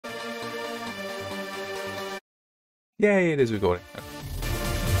Yay, it is recording. Okay.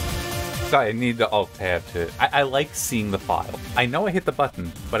 Sorry, I need the alt tab to... I like seeing the file. I know I hit the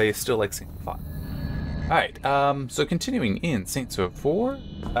button, but I still like seeing the file. Alright, so continuing in Saints Row 4,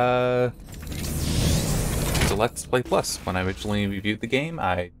 it's a Let's Play Plus. When I originally reviewed the game,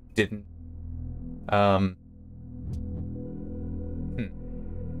 I didn't, when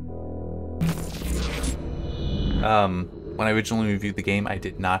I originally reviewed the game, I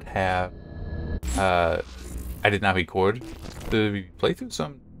did not have, I did not record the playthrough,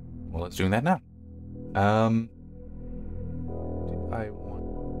 so well, let's doing that now. Did I want...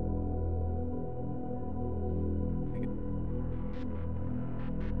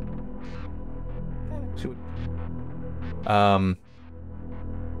 yeah,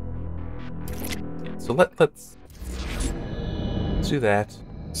 so let's do that.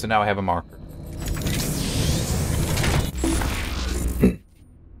 So now I have a marker.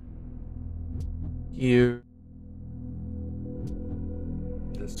 Here.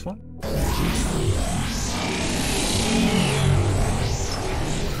 This one.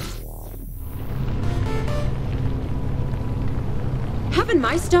 Having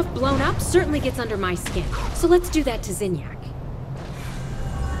my stuff blown up certainly gets under my skin. So let's do that to Zinyak.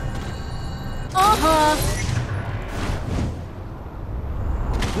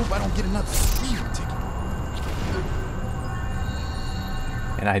 Hope I don't get another speeding ticket.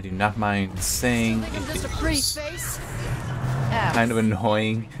 And I do not mind saying it is kind of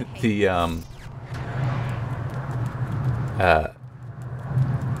annoying. The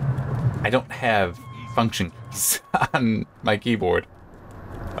I don't have function keys on my keyboard.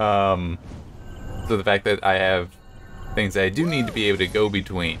 So the fact that I have things that I do need to be able to go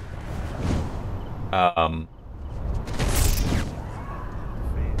between.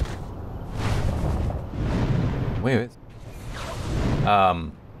 Where is it?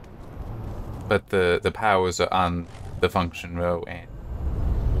 But the powers are on the function row and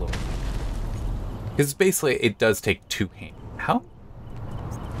below. Because basically it does take two hands. How?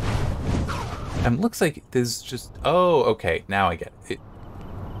 Looks like there's just... Oh, okay. Now I get it.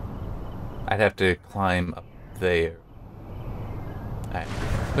 I'd have to climb up there. Alright.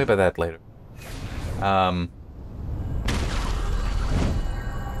 Worry about that later.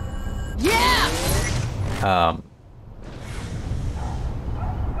 Yeah!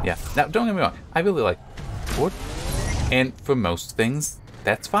 Yeah. Now, don't get me wrong. I really like keyboard. And for most things,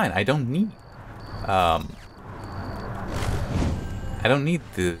 that's fine. I don't need... I don't need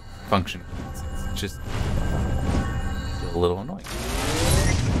the function keys. It's just a little annoying.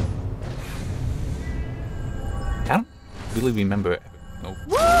 I don't really remember... Oh.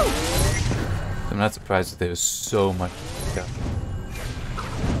 Woo! I'm not surprised that there's so much stuff.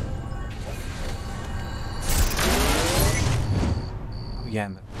 Oh, yeah,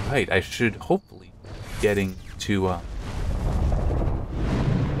 right. I should hopefully be getting to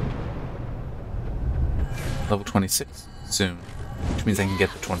level 26 soon, which means I can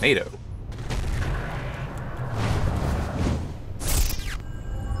get the tornado.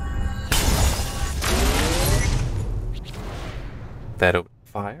 That open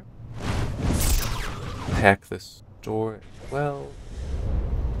fire. Attack this door as well.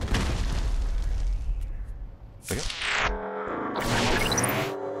 There we go.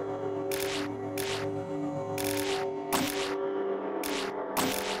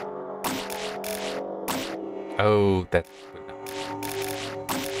 Oh, that's good enough.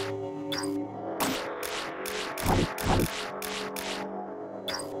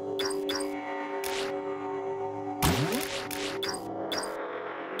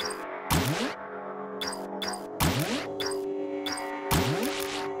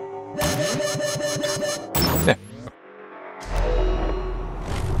 There.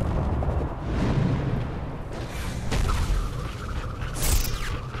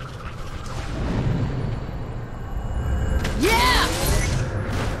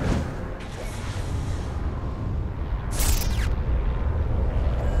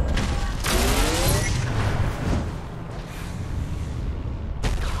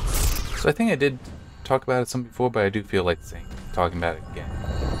 So I think I did talk about it some before, but I do feel like talking about it again.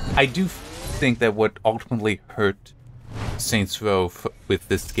 I do think that what ultimately hurt Saints Row with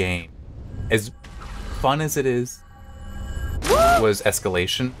this game, as fun as it is, was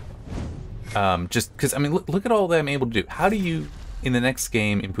escalation. Just because, I mean, look at all that I'm able to do. How do you, in the next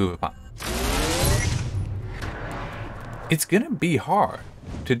game, improve upon it? It's gonna be hard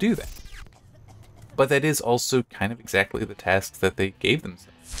to do that. But that is also kind of exactly the tasks that they gave themselves.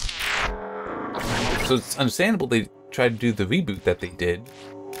 So it's understandable they tried to do the reboot that they did.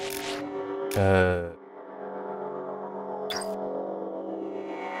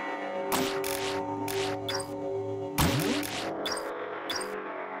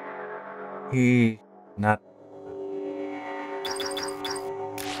 Not.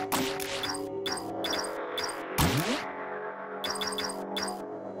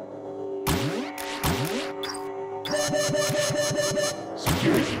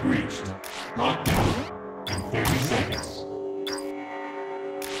 Security breached. Lockdown in 30 seconds.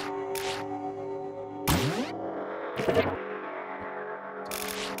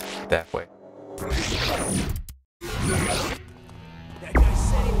 That way.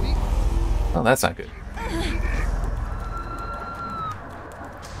 Oh, that's not good.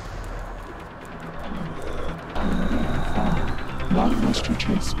 Mr.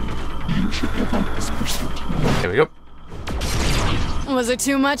 Chase, you should give up this pursuit. Here we go. Was it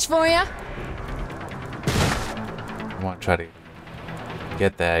too much for you? I want to try to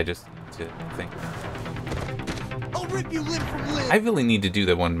get that. I just need to think. I'll rip you limb from limb. I really need to do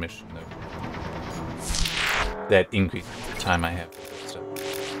that one mission, though. That increases the time I have for that stuff.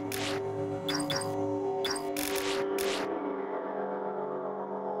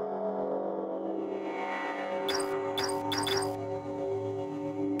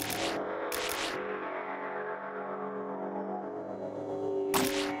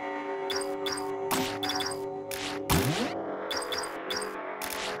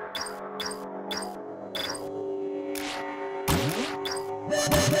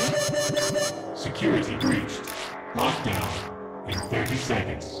 Security breached. Lockdown in 30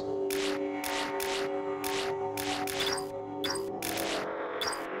 seconds.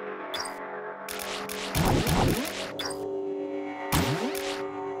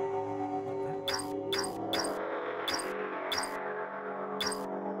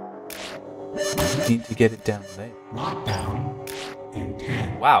 Need to get it down there. Lockdown in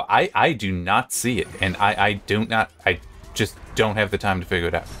 10. Wow, I do not see it, and I just don't have the time to figure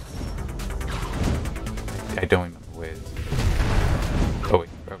it out. I don't remember where it is. Oh wait,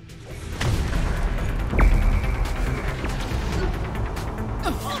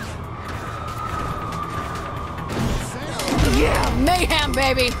 Yeah, mayhem,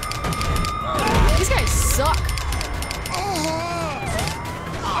 baby! These guys suck.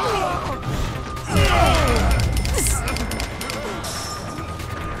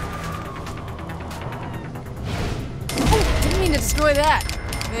 Didn't mean to destroy that.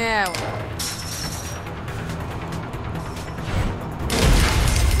 Yeah, well.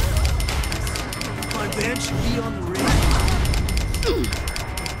 My band should be on the ring.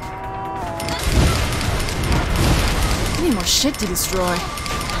 I need more shit to destroy.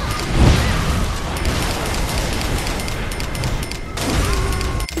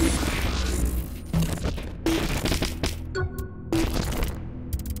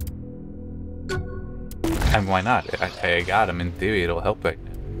 and why not? I got him. In theory, it'll help right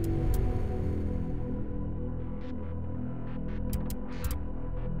now.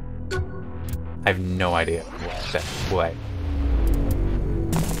 I have no idea why.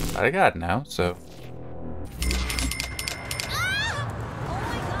 But I got it now, so.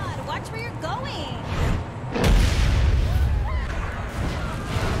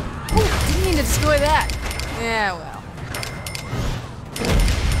 Didn't mean to destroy that. Yeah, well.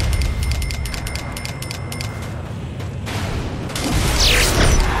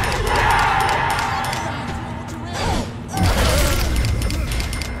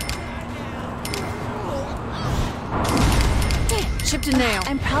 Chipped a nail.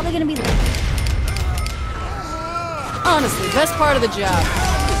 I'm probably gonna be the... Honestly, best part of the job.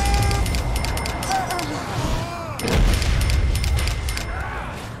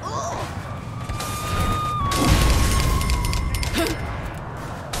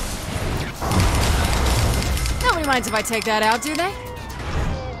 Nobody minds if I take that out, do they?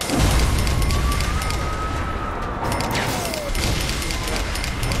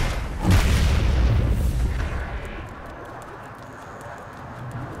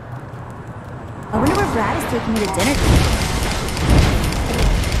 I wonder where Brad is taking me to dinner tonight.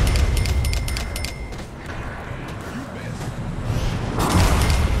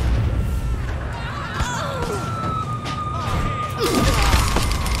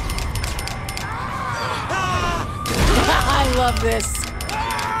 I love this.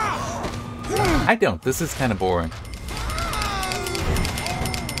 I don't. This is kind of boring.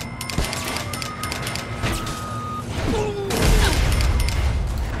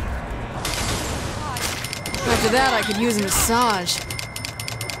 After that, I could use a massage.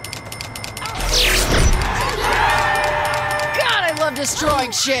 God, I love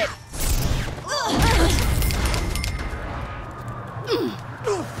destroying shit.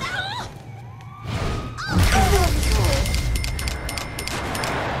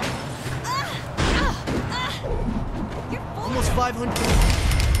 Almost 500.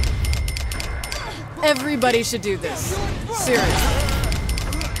 Everybody should do this. Seriously.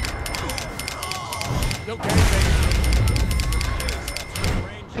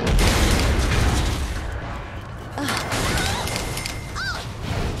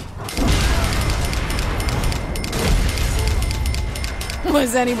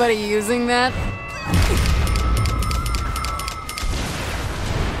 Was anybody using that?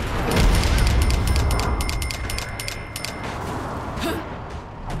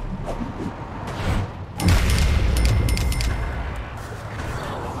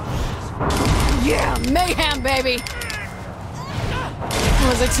 Yeah, mayhem, baby!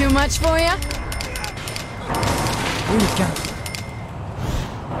 Was it too much for you?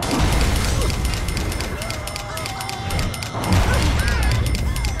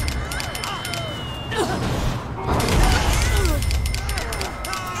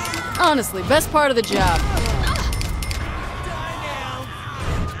 Honestly, best part of the job.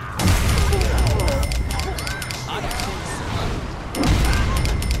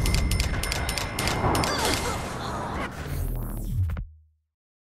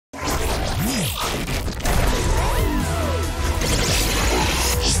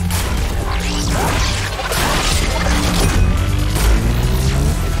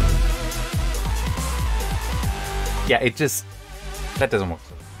 Yeah, it just... that doesn't work.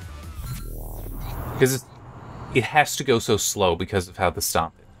 Because it has to go so slow because of how the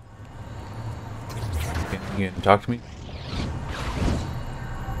stomp is. Okay, you gonna talk to me?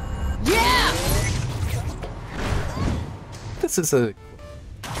 Yeah! This is a...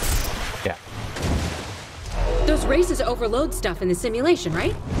 yeah. Those races overload stuff in the simulation,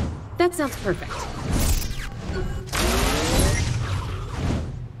 right? That sounds perfect.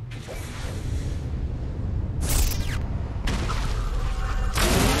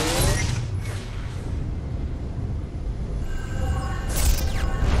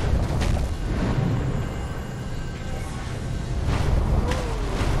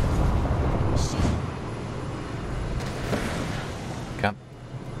 Come.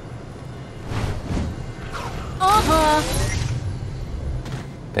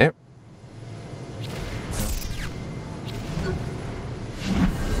 There.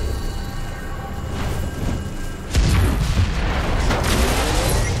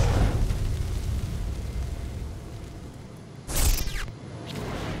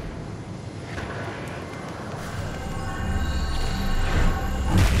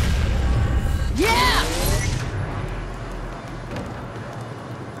 Yeah!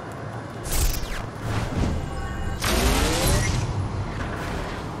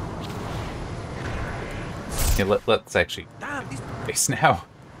 Yeah, let's actually face now.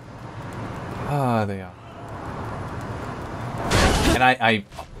 Ah, they are. And I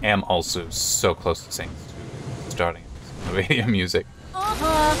am also so close to saying starting the radio music.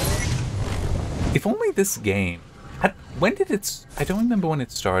 If only this game... when did it... I don't remember when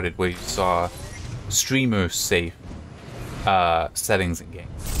it started where you saw streamer safe settings in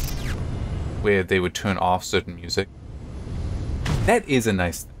games. Where they would turn off certain music. That is a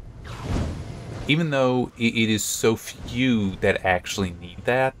nice thing. Even though it is so few that actually need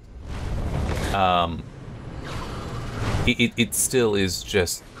that, it still is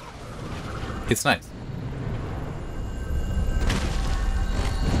just... it's nice.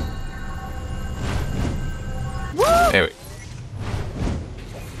 There we go.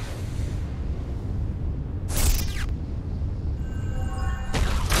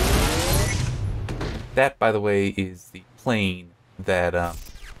 That, by the way, is the plane that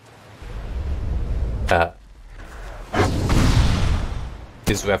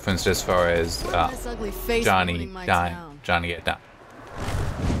is referenced as far as Johnny dying. Johnny get down.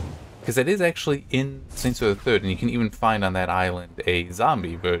 Because it is actually in Saints Row the Third, and you can even find on that island a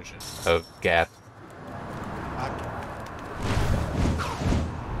zombie version of Gat.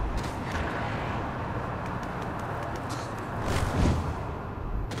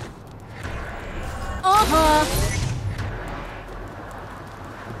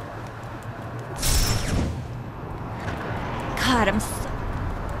 God, I'm so...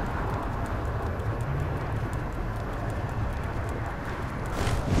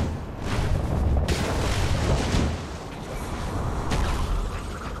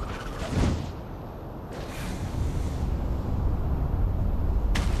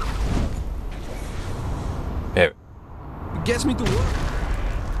 There. Gets me to work.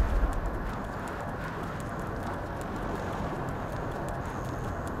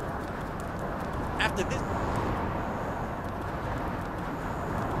 After this.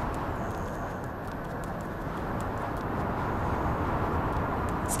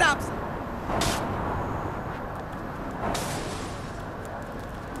 Stop.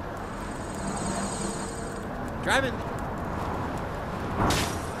 Grabbing.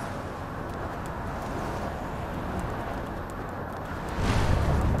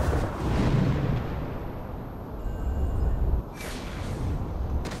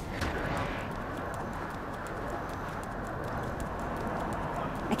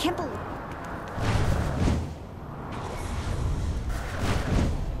 I can't believe.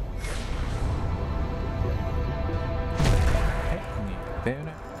 There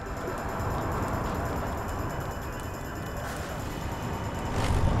now.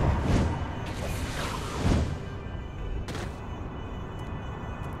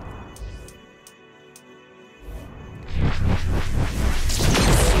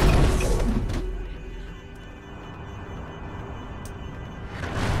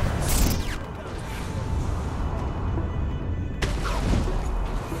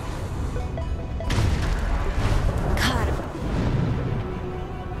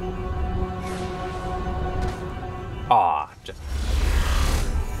 Ah, just.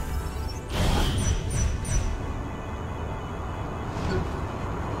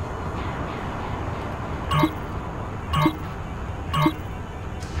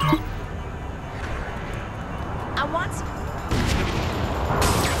 I want some.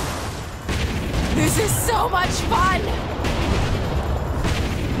 This is so much fun!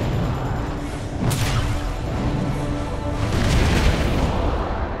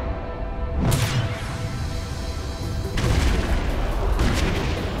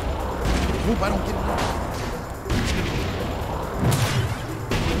 Hope I don't get it.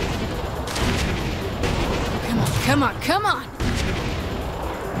 Come on, come on!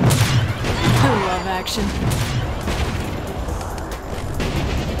 I love action.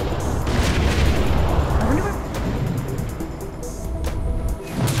 I wonder where.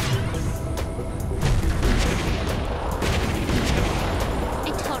 I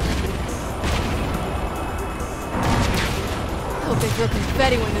totally. Hope they throw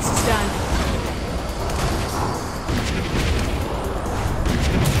confetti when this is done.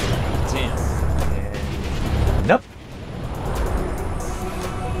 Damn. Nope.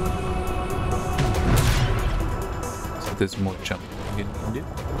 So there's more jumping you can do.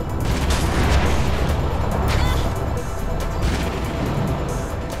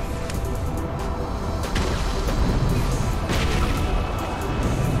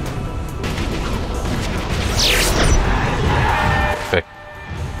 Perfect.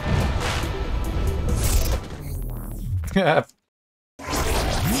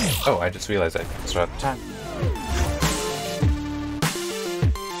 Oh, I just realized I started the time.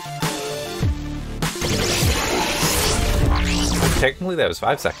 Technically, that was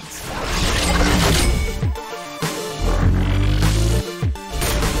 5 seconds.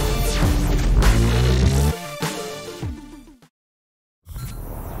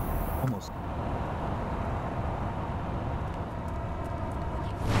 Almost.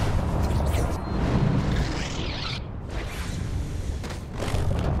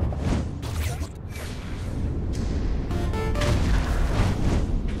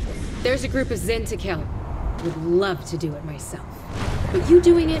 There's a group of Zen to kill. Would love to do it myself. But you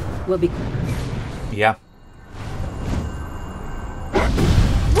doing it will be quicker. Yeah.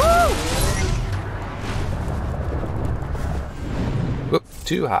 Woo! Whoop,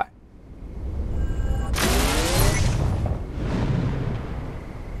 too high.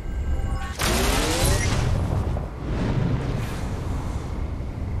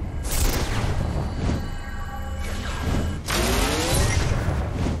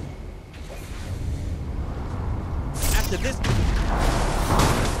 After this.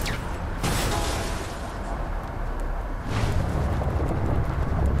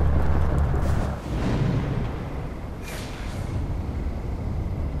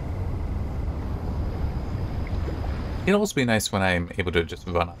 It'll also be nice when I'm able to just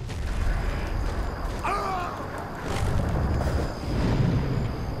run up.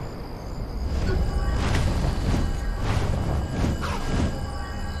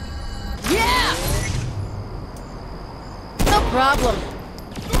 Yeah! No problem.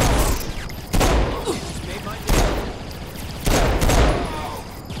 Made my day.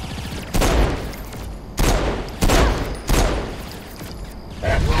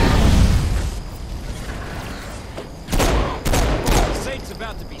 Saint's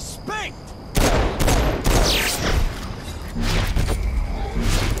about to be spanked.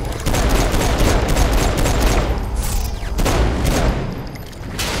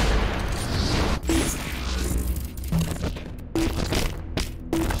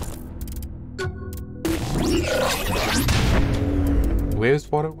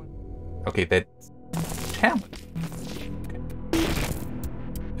 Where's water? Okay, that's talent.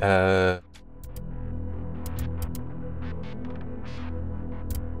 Okay.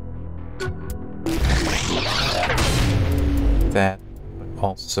 that, but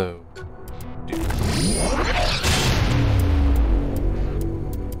also do.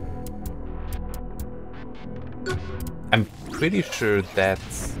 I'm pretty sure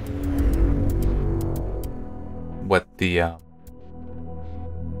that's what the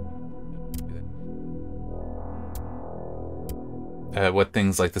what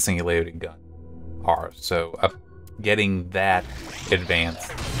things like the singularity gun are. So getting that advance,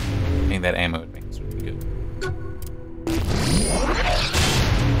 getting that ammo advance would be good.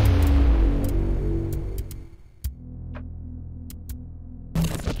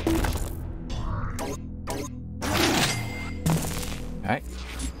 Alright.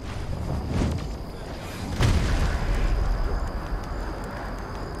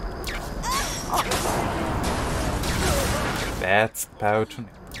 That's the power to me.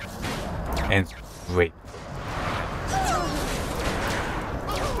 And wait.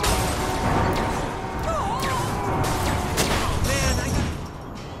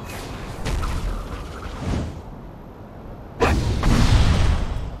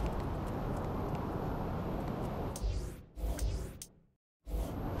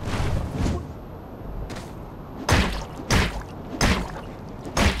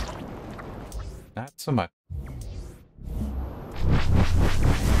 Not so much.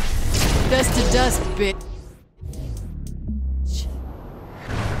 Dust to dust, bitch.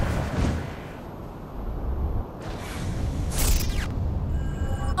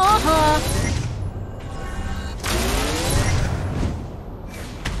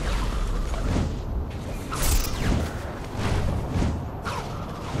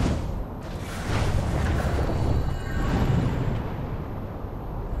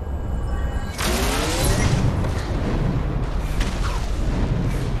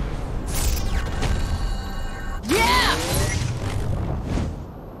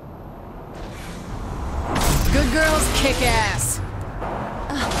 Good girls kick ass.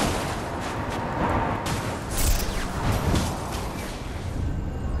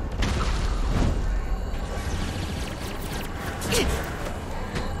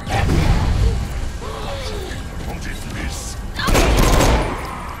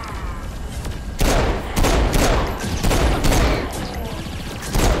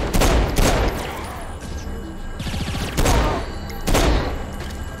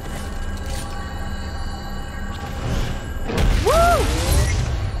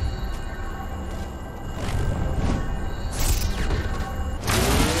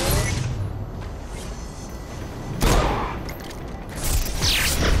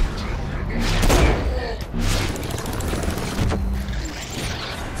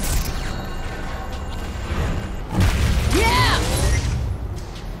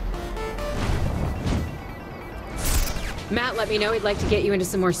 Matt let me know he'd like to get you into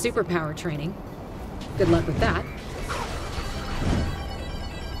some more superpower training. Good luck with that.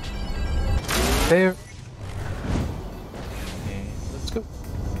 There. And let's go.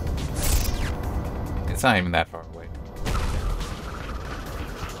 It's not even that far away.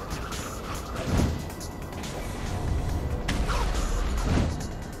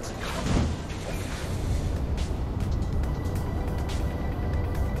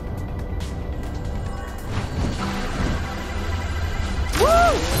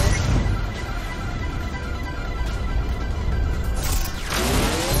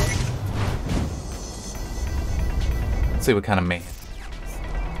 Let's see what kind of man.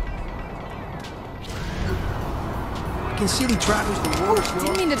 Can city traverse the water Didn't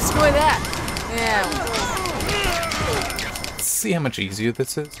flow? mean to destroy that. Yeah. Let's see how much easier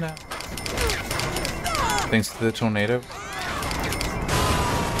this is now. Thanks to the tornado.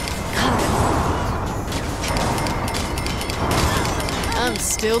 I'm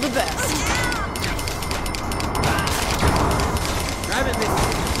still the best. Grab it,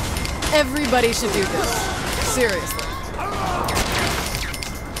 Miss. Everybody should do this. Seriously.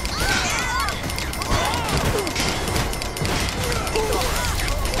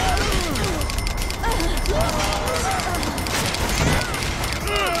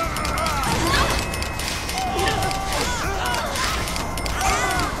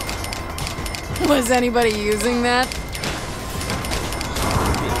 Was anybody using that?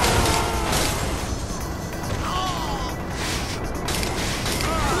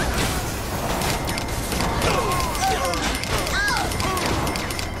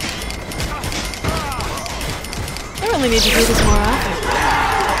 I really need to do this more often.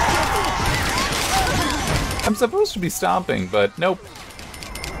 I'm supposed to be stomping, but nope.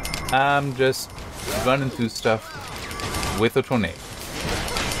 I'm just running through stuff with a tornado.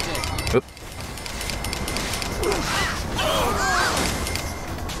 Oop.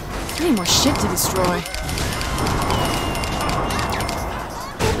 I need more shit to destroy.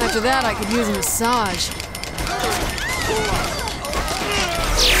 After that, I could use a massage.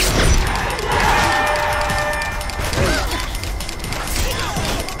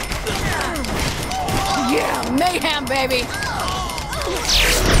 Yeah, mayhem, baby!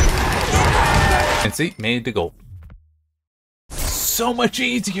 And see, made to gold. So much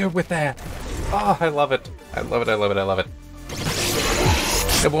easier with that. Oh, I love it. I love it, I love it, I love it.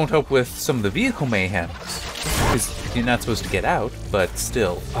 It won't help with some of the vehicle mayhem, because you're not supposed to get out, but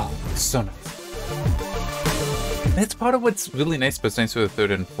still, oh, so nice. That's part of what's really nice about Saints Row the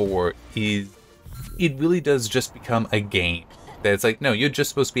 3rd and 4 is it really does just become a game. That it's like, no, you're just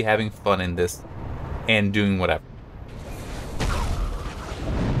supposed to be having fun in this and doing whatever.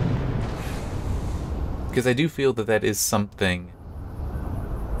 Because I do feel that that is something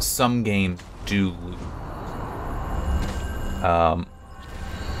some games do lose.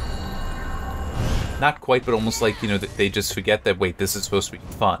 Not quite, but almost like, you know, that they just forget that, wait, this is supposed to be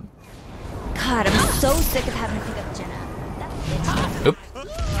fun. God, I'm so sick of having to pick up Jenna. That bitch. Oop.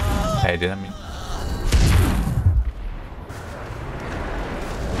 I didn't mean.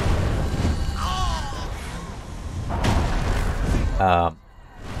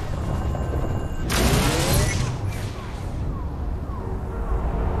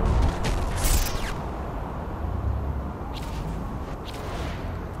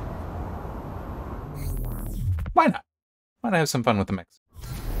 Why not? Why not have some fun with the mix?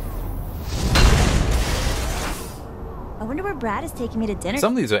 I wonder where Brad is taking me to dinner.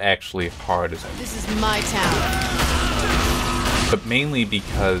 Some of these are actually hard as This is my town. but mainly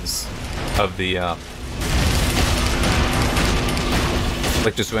because of the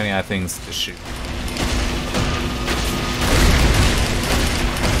like just running out of things to shoot.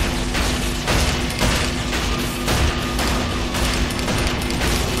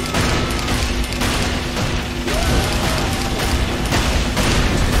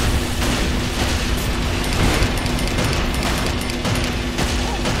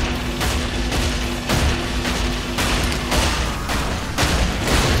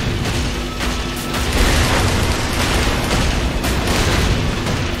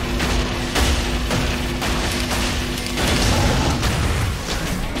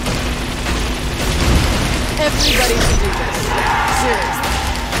 Everybody should do this. Seriously.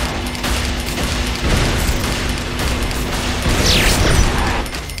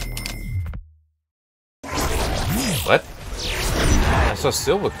 What? I saw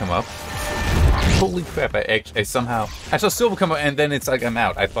Silva come up. Holy crap, I somehow... I saw Silva come up and then it's like I'm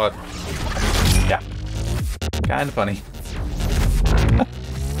out. I thought... Yeah. Kinda funny.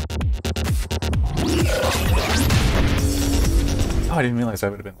 Oh, I didn't realize I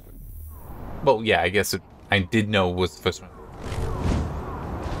would have been... Well, yeah, I guess I did know it was the first one.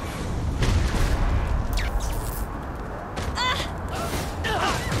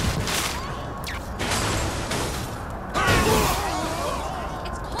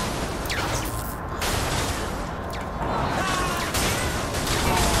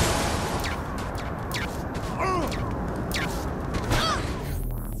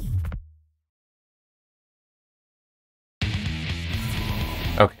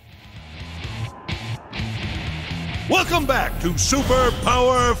 Okay. Welcome back to Super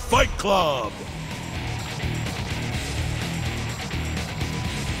Power Fight Club.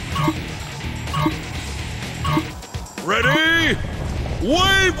 Ready?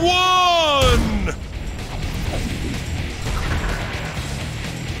 Wave one!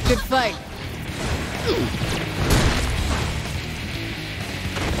 Good fight.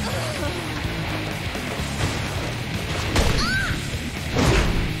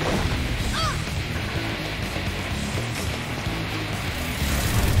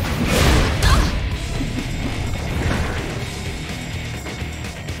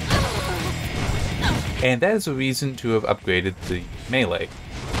 And that is a reason to have upgraded the melee.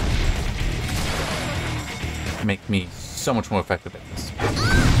 To make me so much more effective at this.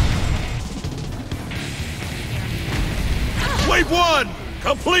 Wave one,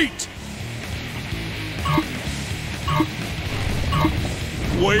 complete.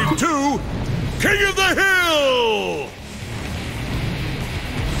 Wave two, King of the Hill.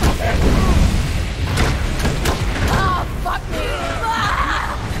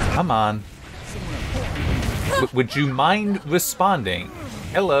 Come on. Would you mind responding?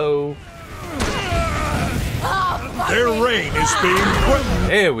 Hello. Their reign is being threatened.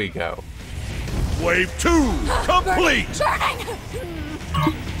 There we go. Wave two, complete.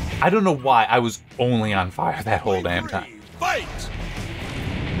 I don't know why I was only on fire that whole damn time. Fight!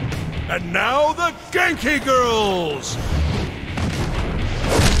 And now the Genki Girls!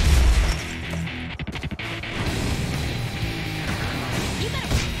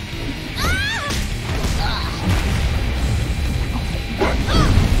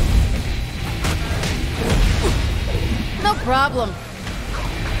 problem.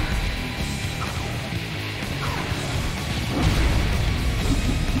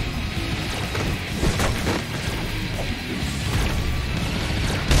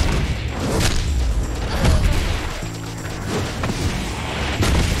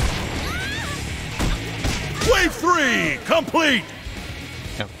 Wave 3 complete!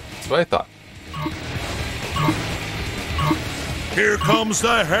 Yep, that's what I thought. Here comes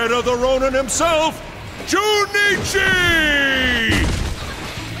the head of the Ronin himself, Junichi!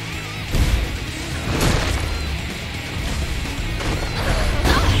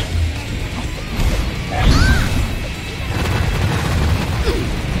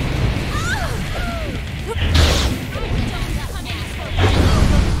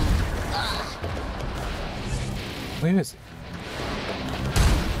 Where is it?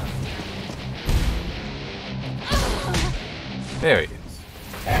 There he is.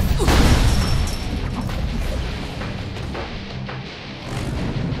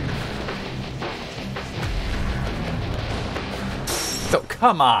 Oh,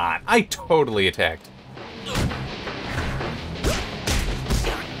 come on! I totally attacked.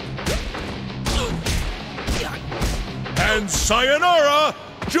 And sayonara,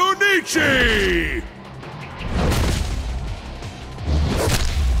 Junichi!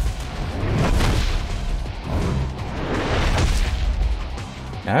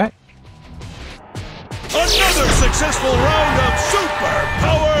 Alright. Another successful round of Super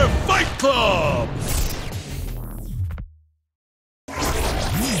Power Fight Club!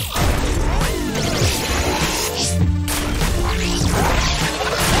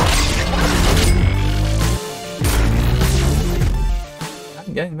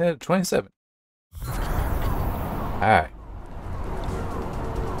 I'm getting that at 27. Alright.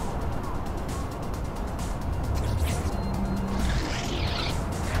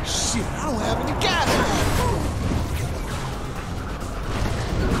 Shit, I don't have any gas.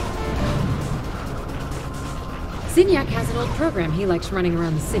 Zinyak has an old program he likes running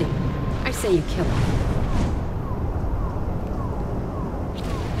around the city. I say you kill him.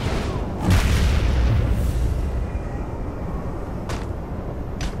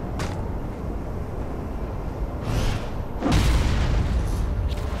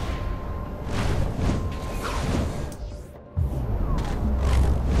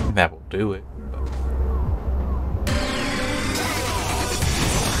 That will do it.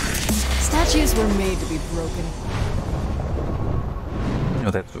 Statues were made to be broken.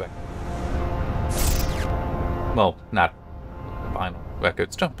 No, that's right. Well, not vinyl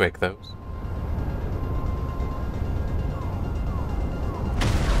records. Don't break those.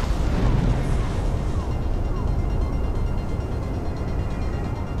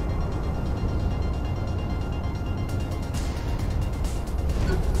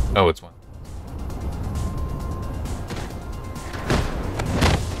 Oh, it's one.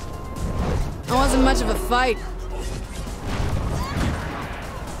 It wasn't much of a fight.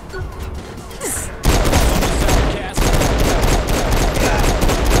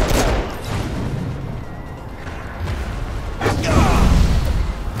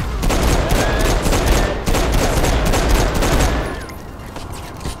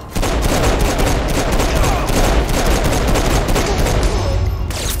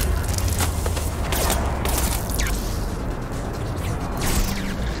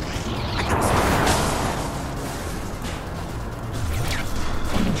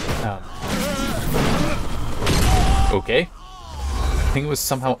 Okay. I think it was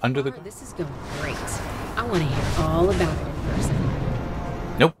somehow under the... This is going great. I want to hear all about it in person.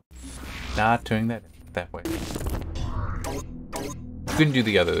 Nope. Not turning that way. Couldn't do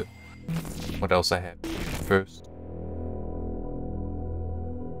the other... What else I had first?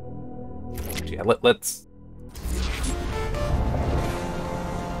 Yeah, let's...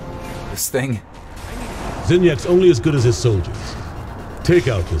 This thing. Zinyak's only as good as his soldiers. Take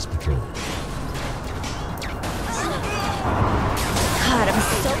out this patrol. God, I'm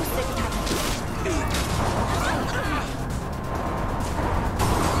so sick of having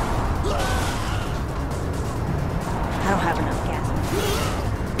I don't have enough gas.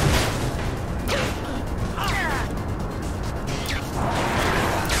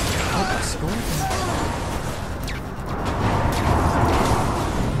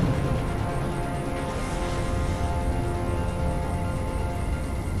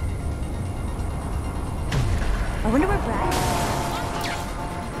 I wonder where Brad is.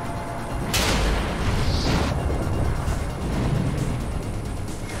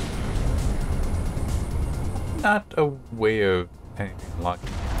 Not aware of anything like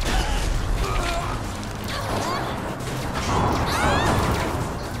that.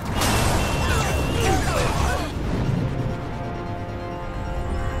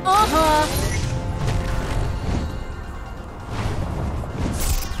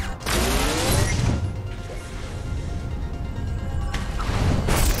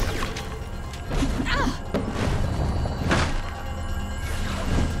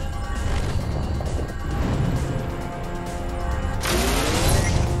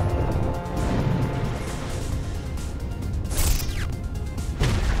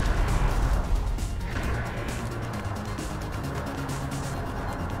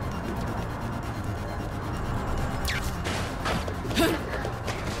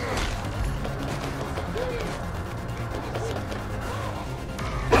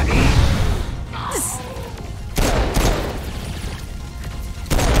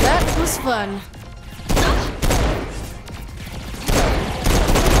 That was fun.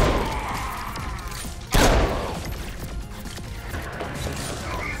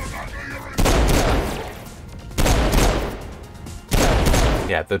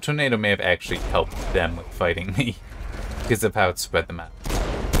 Yeah, the tornado may have actually helped them with fighting me because of how it spread them out.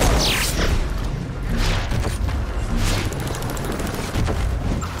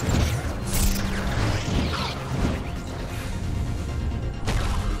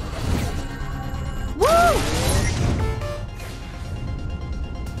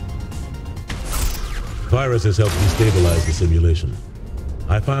 Virus has helped destabilize the simulation.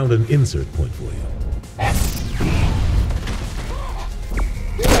 I found an insert point for you.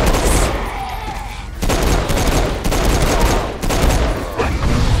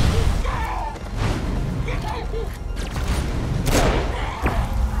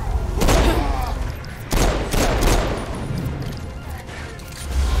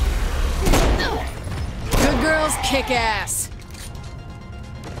 Good girls kick ass.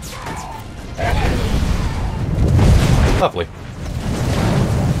 Lovely.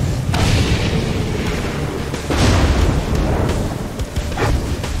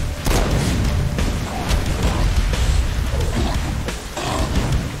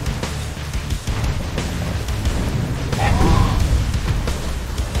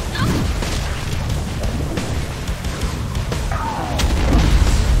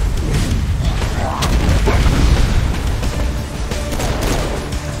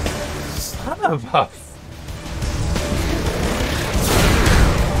 Son of a...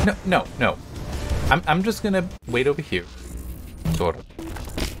 No. I'm just gonna wait over here. Sort of.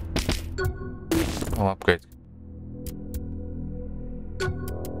 I'll upgrade.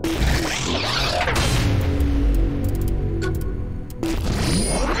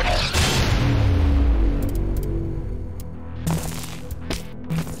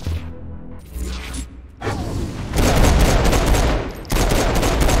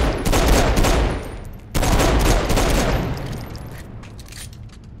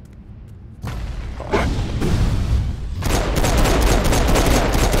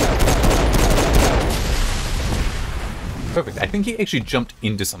 Perfect. I think he actually jumped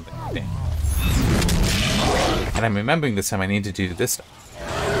into something. Dang. And I'm remembering this time I need to do this stuff.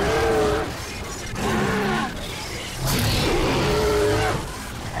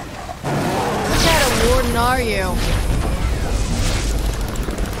 What kind of warden are you?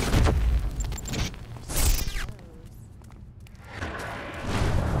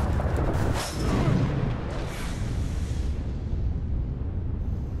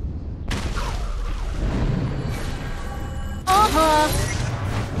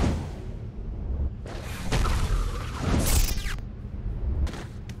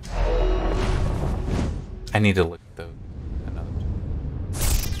 I need to look at the another.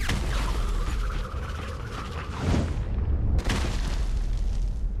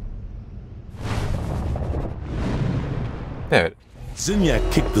 There it is.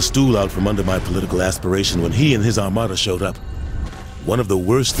 Zinyak kicked the stool out from under my political aspiration when he and his armada showed up. One of the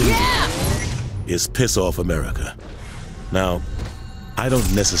worst things is piss off America. Now, I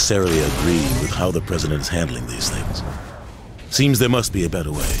don't necessarily agree with how the president is handling these things. Seems there must be a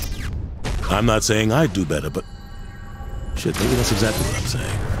better way. I'm not saying I'd do better, but shit, maybe that's exactly what I'm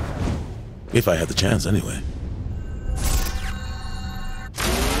saying. If I had the chance, anyway.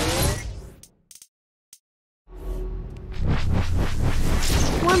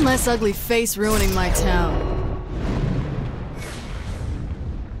 One less ugly face ruining my town.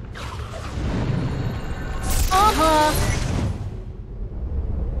 Alright.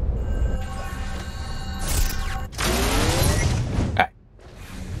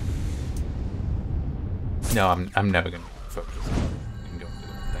 No, I'm never gonna focus. You can go into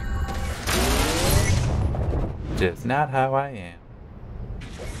the thing. Just not how I am.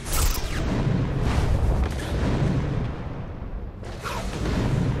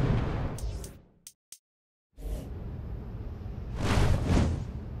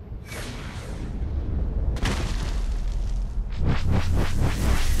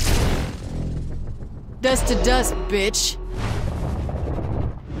 Dust to dust, bitch.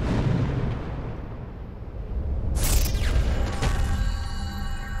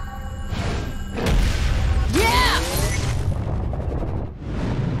 Yeah!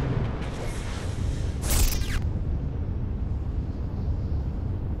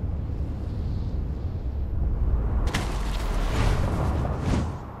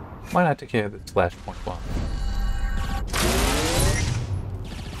 Why not take care of this flashpoint bomb?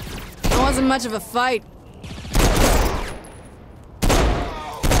 It wasn't much of a fight.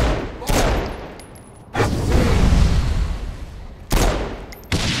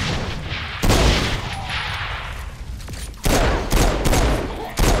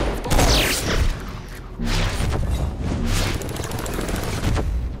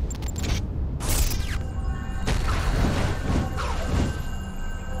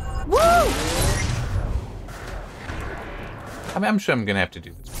 I mean, I'm sure I'm gonna have to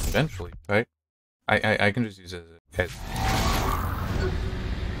do this eventually, right? I can just use it as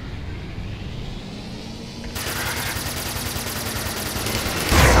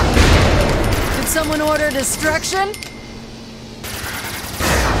Did someone order destruction?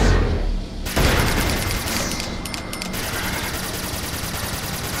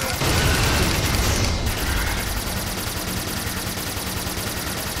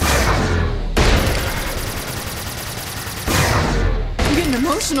 I'm getting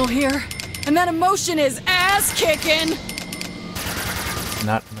emotional here. And that emotion is ass-kicking!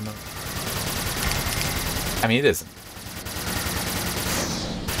 not in the mood. I mean, it isn't.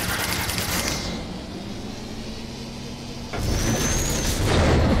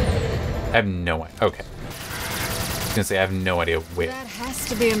 I have no idea. Okay. I was gonna say I have no idea where. That has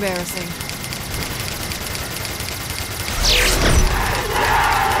to be embarrassing.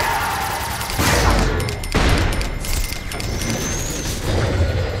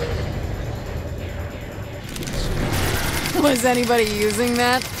 Was anybody using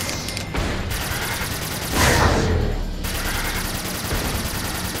that?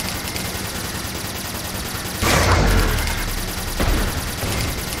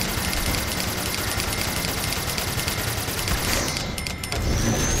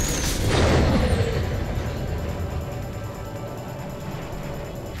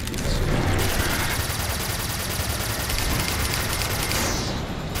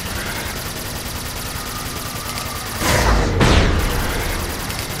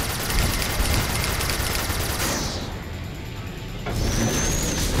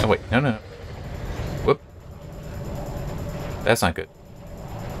 Oh wait, no. Whoop. That's not good.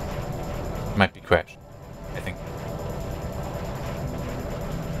 Might be crashed, I think.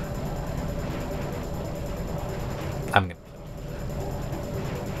 I'm gonna.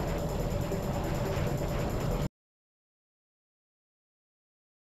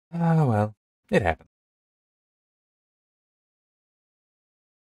 Oh well, it happened.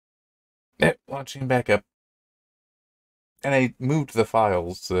 Launching back up. And I moved the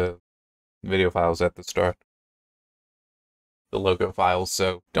files, the video files at the start. The logo files,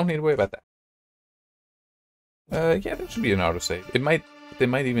 so don't need to worry about that. Yeah, there should be an autosave. There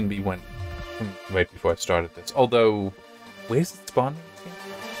might even be one from right before I started this. Although, where's it spawning?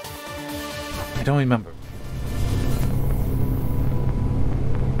 I don't remember.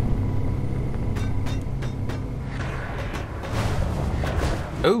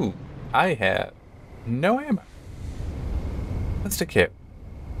 Oh, I have no ammo. Let's take care.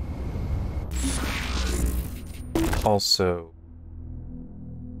 Also,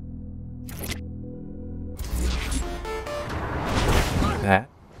 that.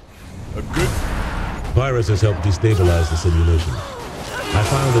 A good Virus has helped destabilize the simulation. I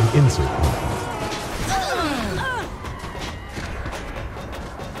found an insert point.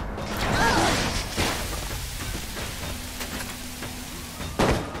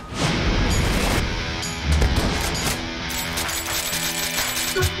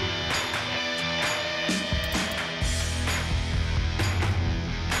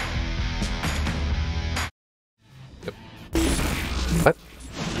 What?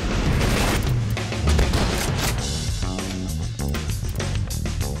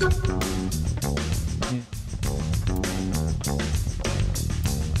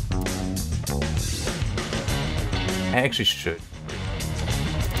 I actually should.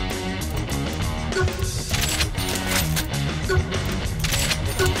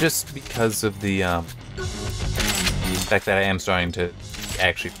 Just because of the fact that I am starting to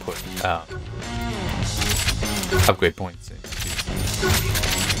actually put upgrade points in.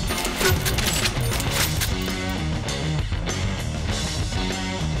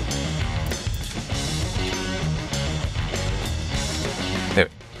 There.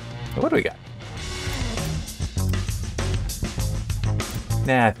 What do we got?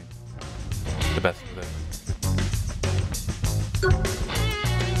 Nah, I think the best for that.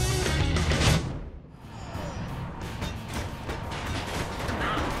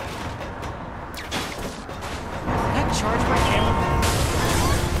 That charge my camera.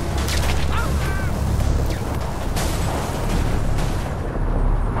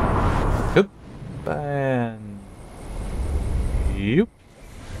 Yep. And yep.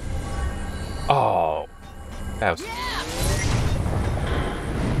 Oh, that was.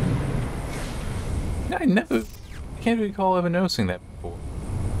 I can't recall ever noticing that before.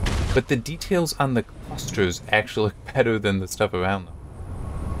 But the details on the clusters actually look better than the stuff around them.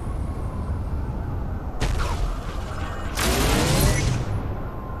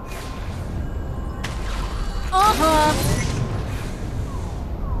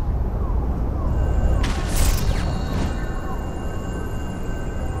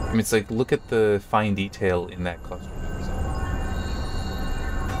 I mean, it's like, look at the fine detail in that cluster.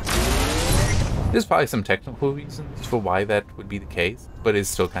 There's probably some technical reasons for why that would be the case, but it's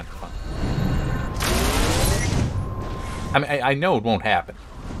still kind of fun. I mean, I know it won't happen,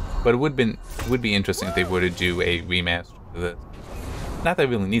 but it would be interesting if they were to do a remaster of this. Not that it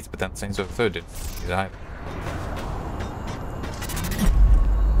really needs it, but then Saints Row the Third didn't need it either.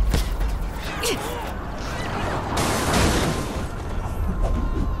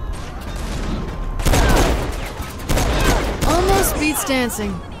 Almost beats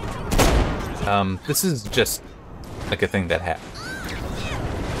dancing. This is just like a thing that happens.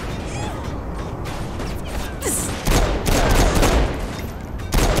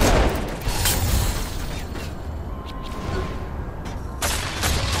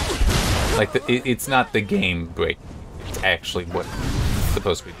 Like, it's not the game break. It's actually what it's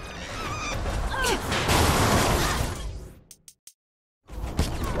supposed to be.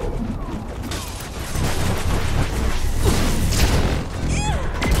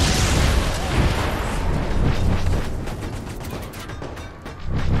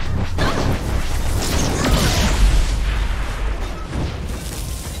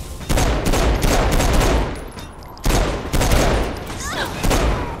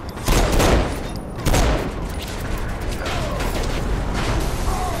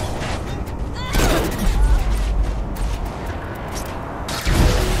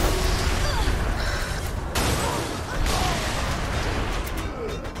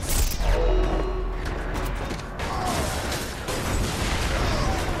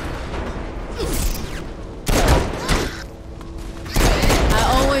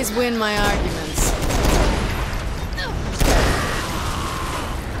 Win my arguments.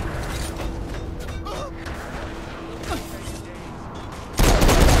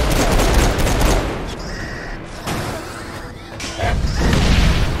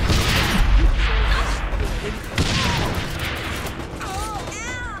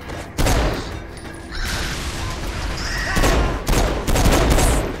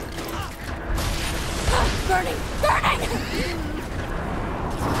 Burning! Burning!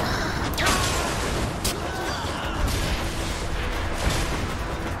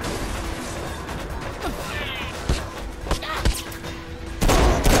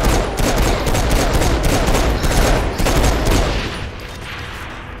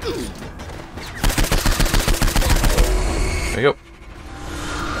 There you go.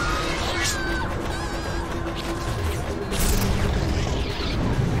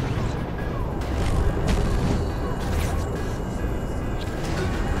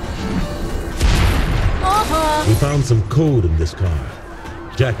 We found some code in this car.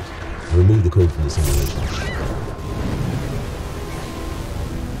 Jack it. Remove the code from the simulation.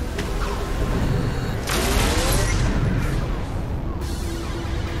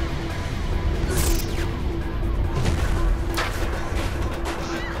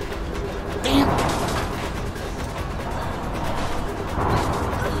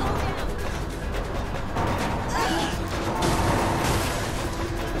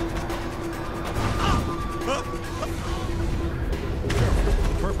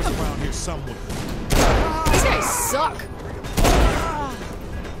 Somewhere. These guys suck.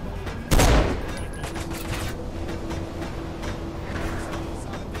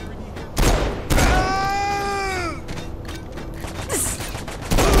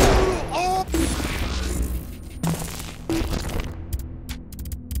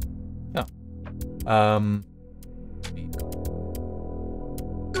 No.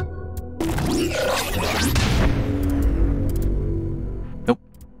 Nope.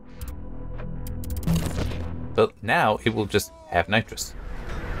 But now it will just have nitrous.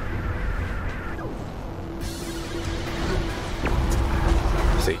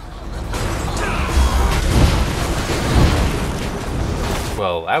 See.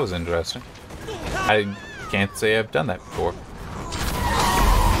 Well, that was interesting. I can't say I've done that before.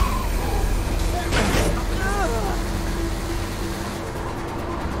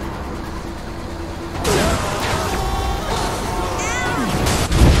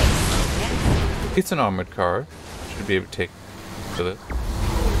 It's an armored car. Should be able to take to this.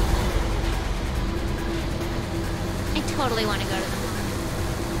 I totally want to go to the mall.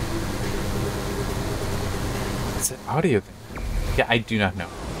 It's an audio thing. Yeah, I do not know.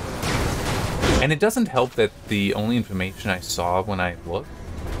 And it doesn't help that the only information I saw when I looked,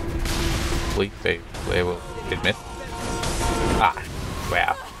 I will admit. Ah,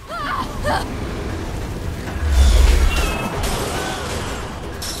 wow.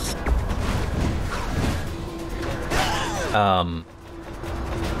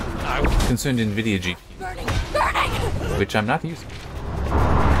 Concerned NVIDIA GPU, which I'm not using.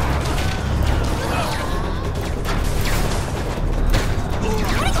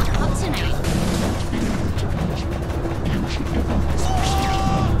 Up tonight.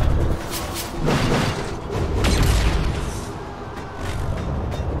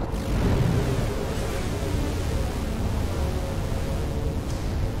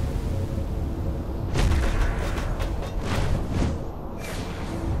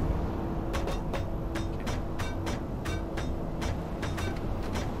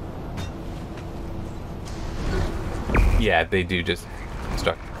 Yeah, they do just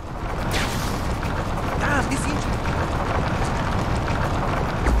stuck.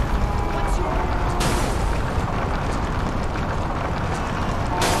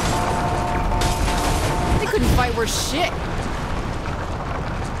 They couldn't fight worth shit.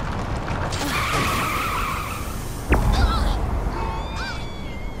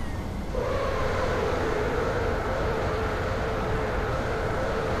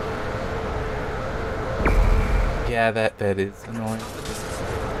 Yeah, that is annoying.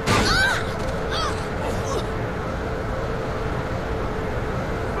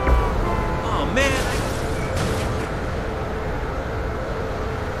 Oh man,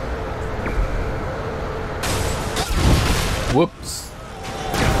 Whoops.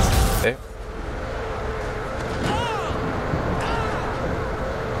 There.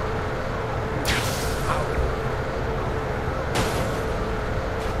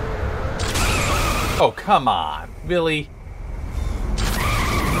 Oh, come on. Really?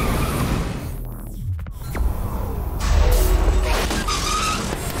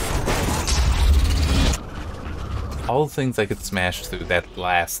 All the things I could smash through, that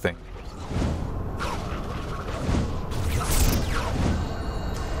last thing.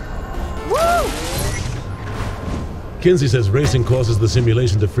 Kinsey says racing causes the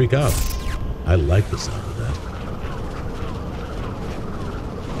simulation to freak out. I like the sound of that.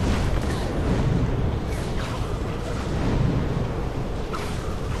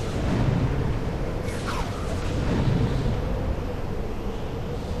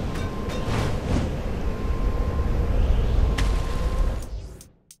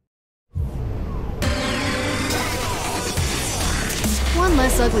 One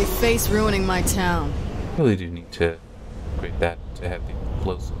less ugly face ruining my town. Really do need to upgrade that to have the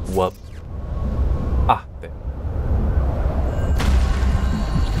explosive wub. Ah, there.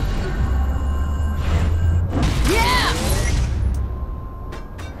 Yeah!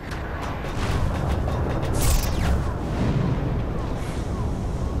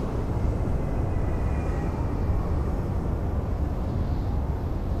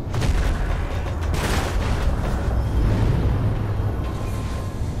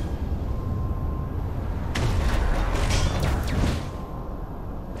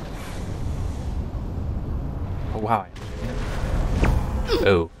 Wow.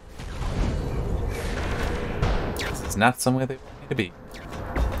 Oh. This is not somewhere they want me to be.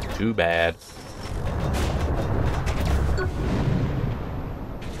 Too bad.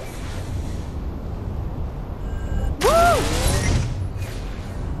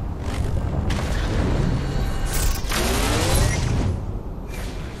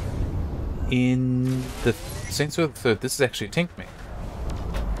 In the Saints Row the Third, this is actually a tank man.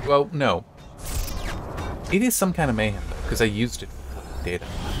 Well, no. It is some kind of mayhem, though, because I used it for data.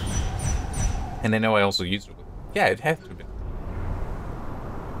 And I know I also used it with... Yeah, it has to have been.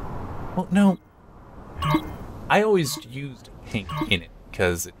 Well, no. I always used pink in it,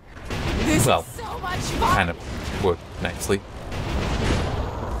 because it, well, So much fun! kind of worked nicely.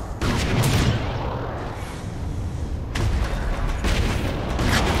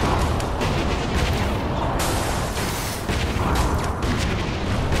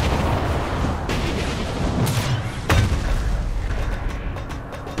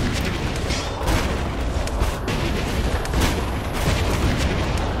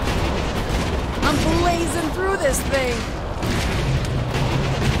 this thing!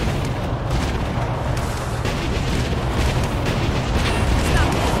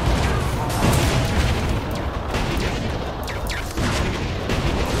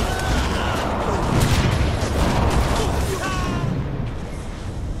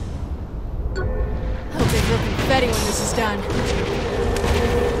 Hope they throw confetti when this is done.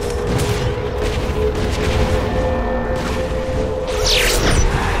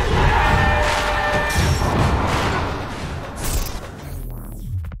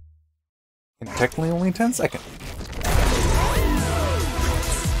 And technically only 10 seconds.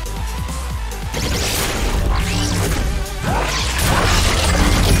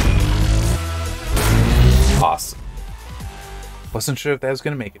 Awesome. Wasn't sure if that was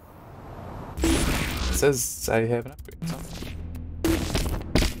gonna make it. It says I have an upgrade. So.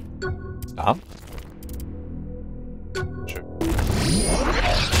 Stop. Sure.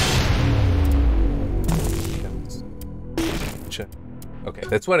 Check. Okay,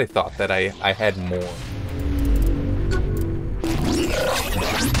 that's what I thought, that I had more.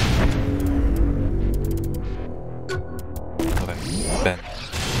 Okay, Ben.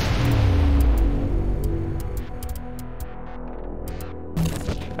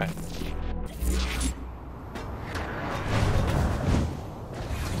 Okay.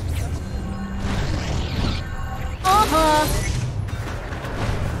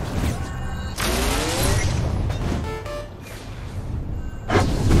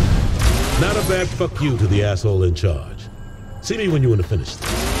 Not a bad fuck you to the asshole in charge. See me when you want to finish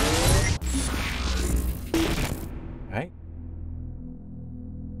this. Right.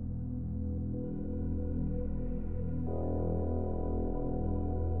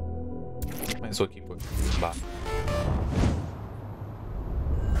 Might as well keep working. Bye.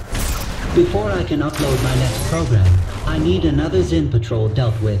 Before I can upload my next program, I need another Zin patrol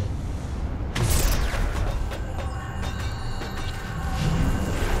dealt with.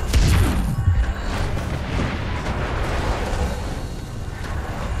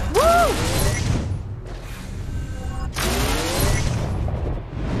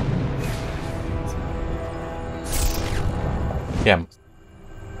 Yeah.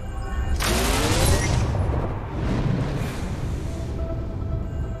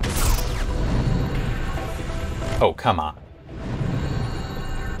 Oh, come on.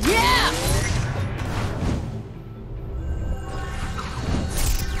 Yeah!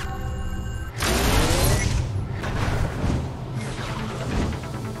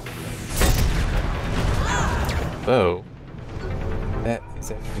 Oh. That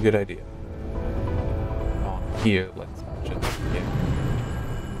is actually a good idea. On here, let's just get.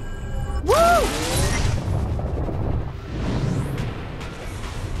 Woo!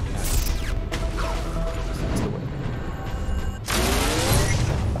 That's the way.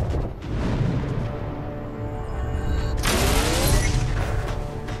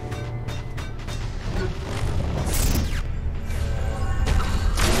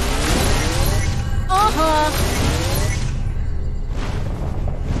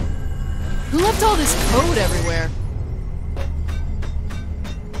 Who left all this code everywhere?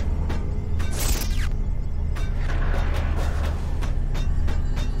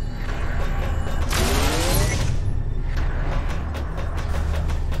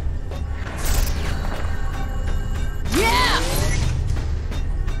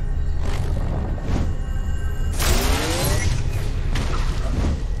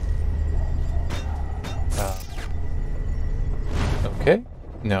 Okay.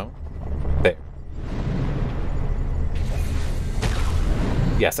 No. There.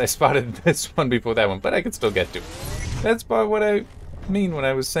 Yes, I spotted this one before that one, but I could still get to it. That's part of what I mean when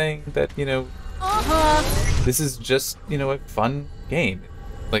I was saying that, you know, this is just, you know, a fun game.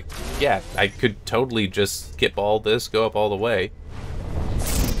 Like, yeah, I could totally just skip all this, go up all the way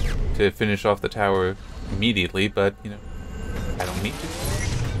to finish off the tower immediately, but, you know, I don't need to.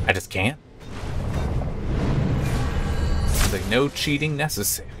 I just can't. It's like, no cheating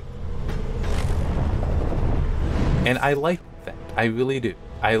necessary. And I like that. I really do.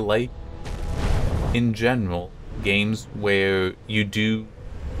 I like, in general, games where you do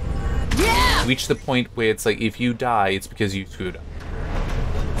reach the point where it's like, if you die, it's because you screwed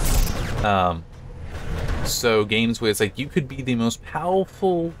up. So games where it's like, you could be the most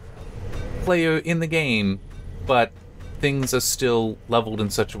powerful player in the game, but things are still leveled in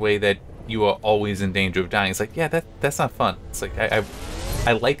such a way that you are always in danger of dying. It's like, yeah, that's not fun. It's like, I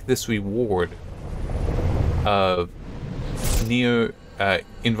like this reward of near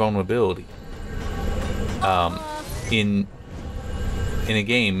invulnerability in a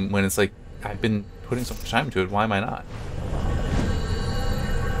game when it's like, I've been putting so much time into it, why am I not?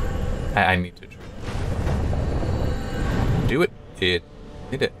 I need to try. it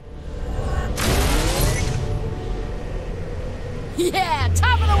did. Yeah,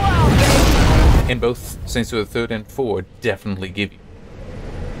 top of the world, baby! And both Saints Row 3 and 4 definitely give you.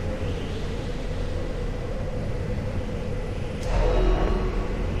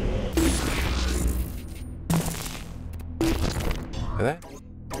 That.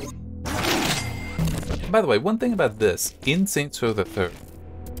 By the way, one thing about this, in Saints Row the 3rd,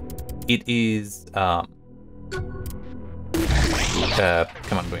 it is, come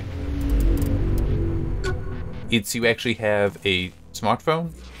on, Dwayne. It's you actually have a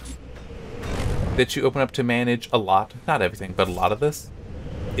smartphone that you open up to manage a lot, not everything, but a lot of this.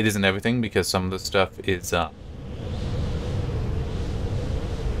 It isn't everything because some of the stuff is, you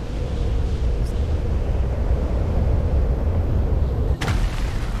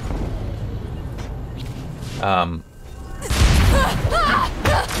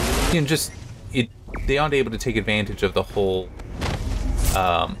know, just they aren't able to take advantage of the whole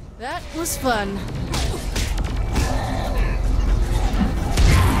that was fun.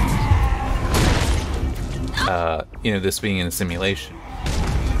 You know, this being in a simulation,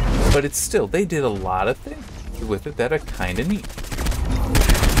 but it's still, they did a lot of things with it that are kind of neat.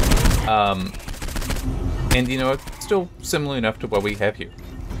 And you know, it's still similar enough to what we have here.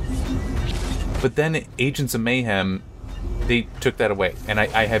 But then Agents of Mayhem, they took that away, and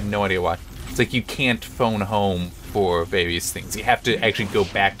I have no idea why. It's like you can't phone home for various things. You have to actually go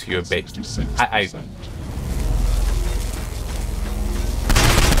back to your base.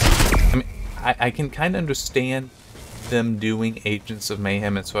 I can kind of understand them doing Agents of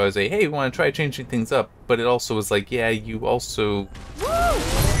Mayhem as far as hey, we want to try changing things up, but it also was like, yeah, you also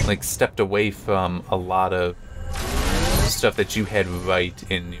like stepped away from a lot of stuff that you had right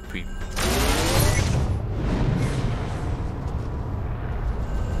in your previous.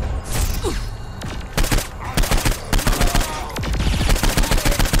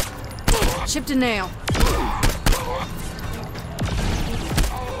 Chipped a nail.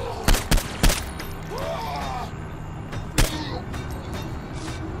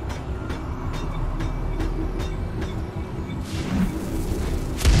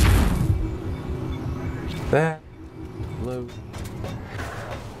 That low.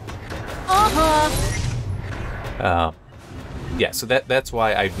 Yeah, so that's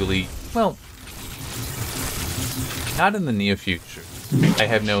why I really, well, not in the near future. I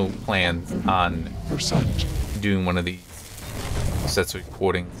have no plans on doing one of these sets of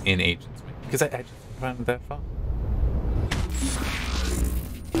recordings in Agents, because I just find it that fun.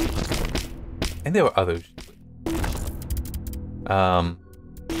 And there were others.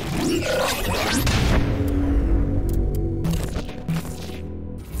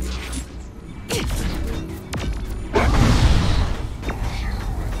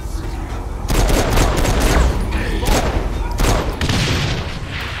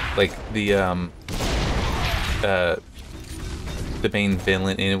 Like the main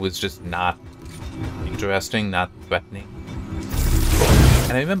villain in it was just not interesting, not threatening.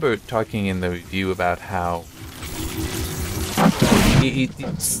 And I remember talking in the review about how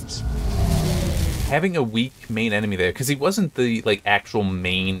it's having a weak main enemy there, because he wasn't the like actual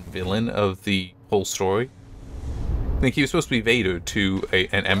main villain of the whole story. Like he was supposed to be Vader to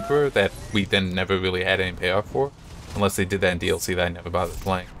an Emperor that we then never really had any payoff for, unless they did that in DLC that I never bothered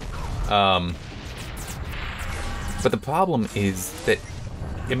playing. But the problem is that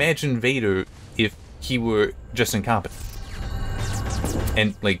imagine Vader if he were just incompetent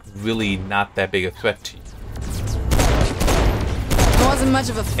and like really not that big a threat to you. It wasn't much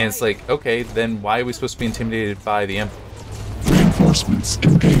of a fight. And it's like, okay, then why are we supposed to be intimidated by the Emperor? Reinforcements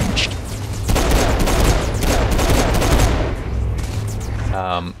engaged.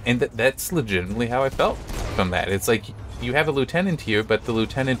 And that's legitimately how I felt from that. It's like you have a lieutenant here, but the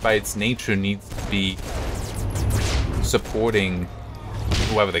lieutenant by its nature needs to be supporting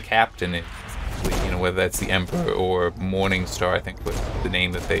whoever the captain is. You know, whether that's the Emperor or Morningstar, I think was the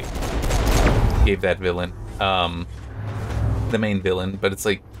name that they gave that villain. The main villain, but it's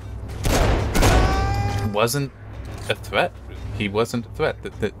like wasn't a threat. He wasn't a threat.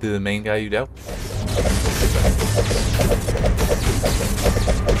 The main guy you dealt with.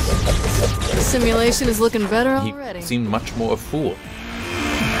 The simulation is looking better already. He seemed much more a fool.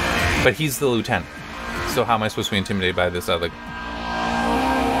 But he's the lieutenant. So how am I supposed to be intimidated by this other?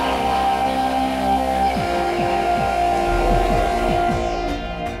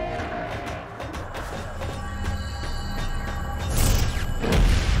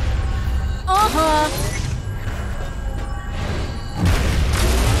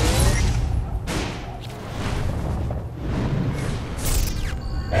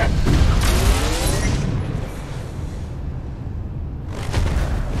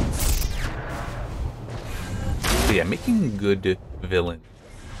 making good villains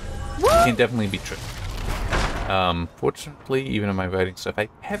can definitely be tricky. Fortunately, even in my writing stuff, I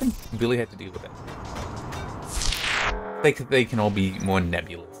haven't really had to deal with that. They can all be more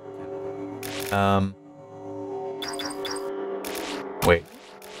nebulous. Wait.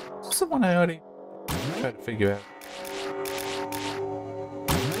 Is this the one I already tried to figure out?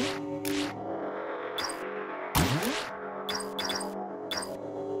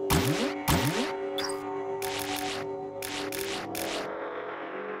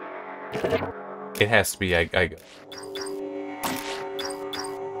 It has to be, I go.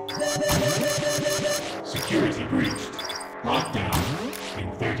 Security breached. Lockdown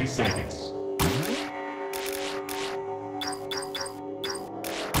in 30 seconds.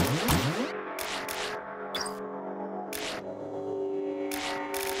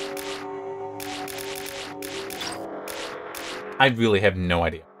 I really have no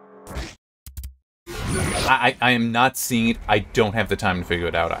idea. I am not seeing it. I don't have the time to figure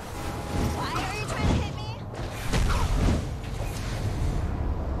it out. Why are you trying to hit me?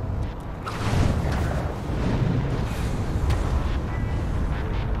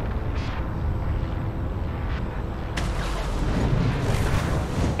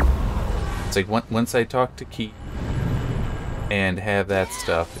 It's like once I talk to Keith and have that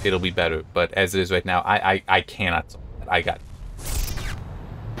stuff, it'll be better. But as it is right now, I cannot solve that. I got it.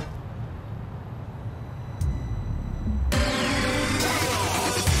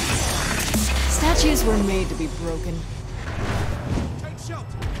 Statues were made to be broken.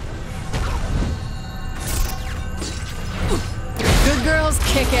 Good girls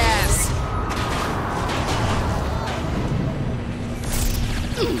kick ass.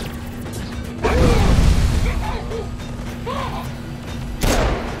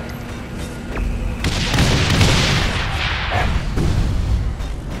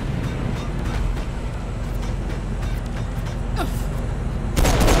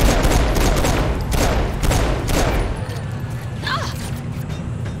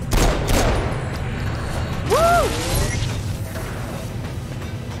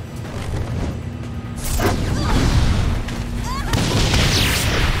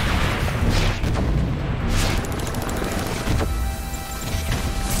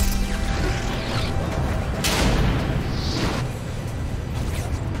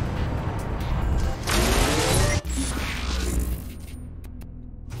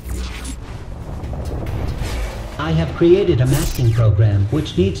 I have created a masking program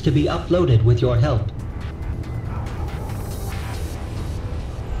which needs to be uploaded with your help.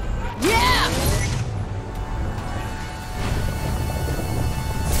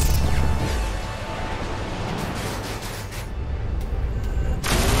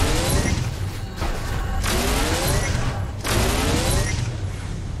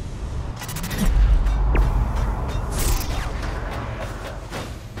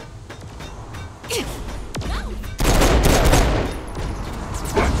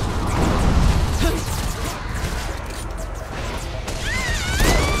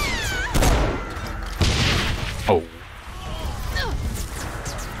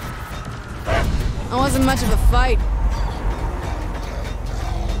 It wasn't much of a fight.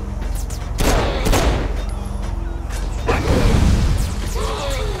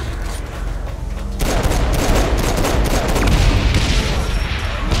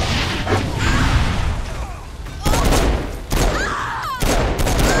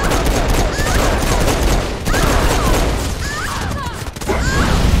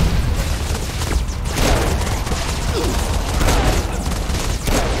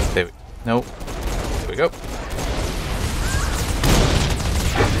 Nope. There we go.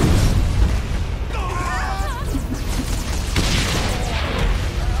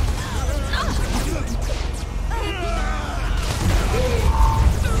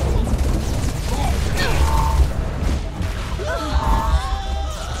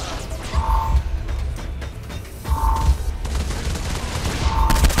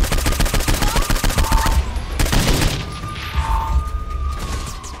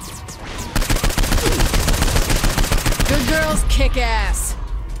 Good girls kick ass.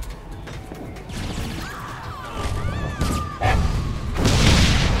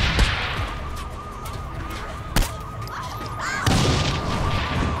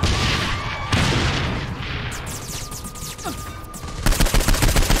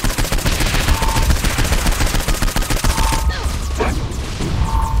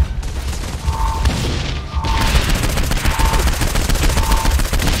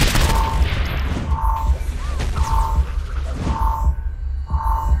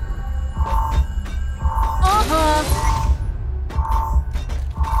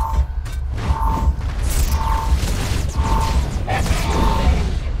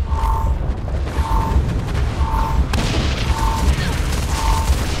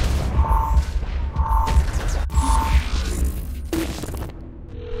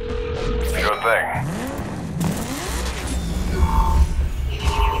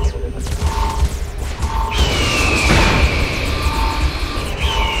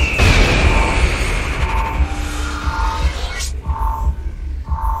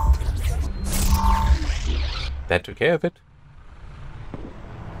 That took care of it.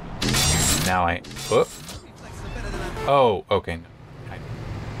 Now I... Oh, okay. No.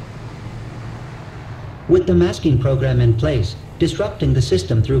 With the masking program in place, disrupting the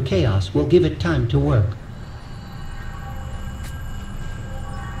system through chaos will give it time to work.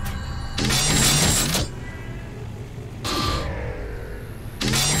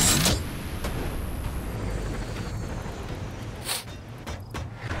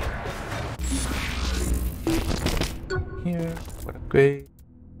 Here, what upgrade?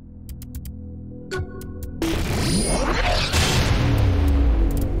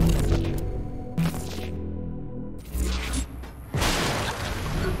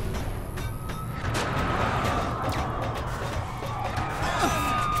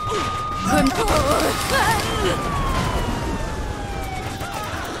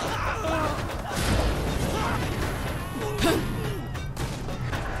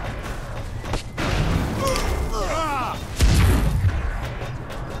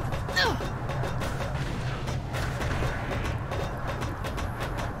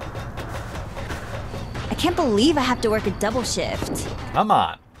 I can't believe I have to work a double shift. Come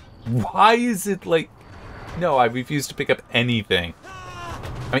on. Why is it like... No, I refuse to pick up anything.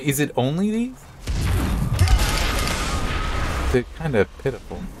 I mean, is it only these? They're kind of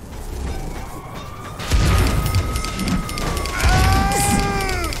pitiful.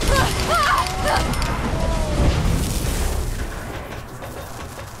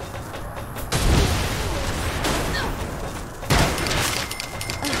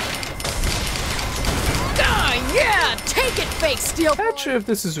 Yeah, take it, fake steel. Not sure if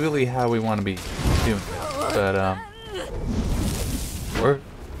this is really how we want to be doing it, but work.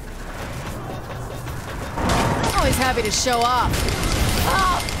 Always happy to show off.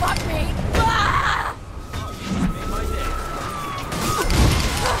 Oh, fuck me! Ah!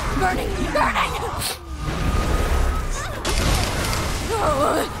 Burning, burning!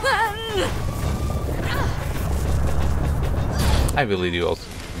 I really do also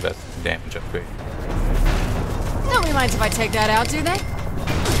invest in damage upgrade. Nobody minds if I take that out, do they?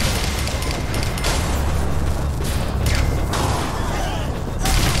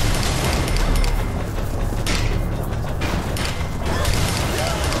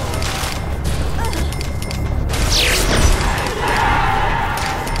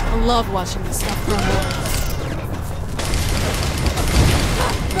 I love watching this stuff crumble.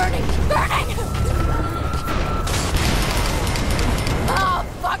 Burning! Burning! Oh,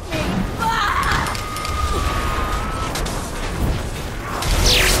 fuck me! Ah!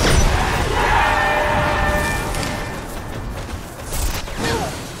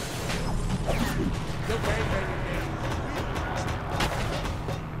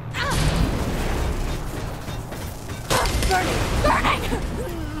 Burning! Burning!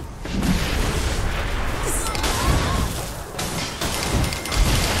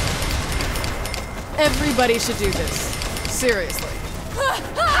 Everybody should do this. Seriously.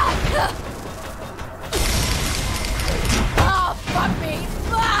 Oh, fuck me!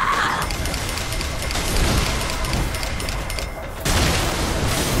 Ah!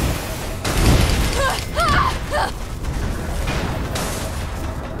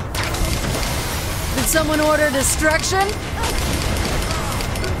 Did someone order destruction?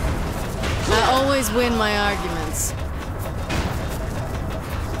 I always win my arguments.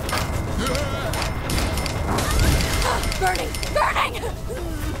 Burning! Burning!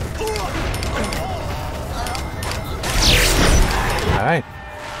 Alright.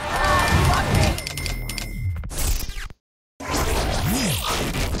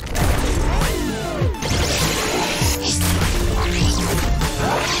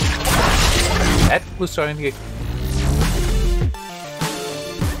 That was starting to get...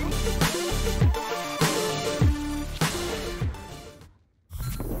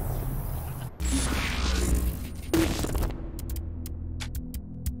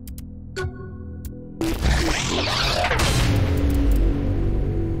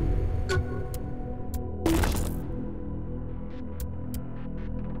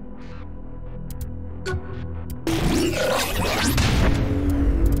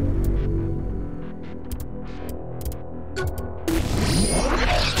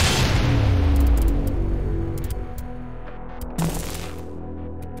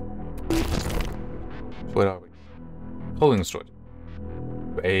 What are we? Holding storage.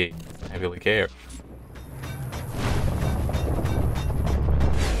 Hey, I really care.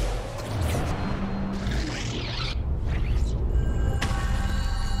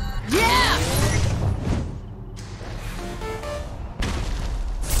 Yeah!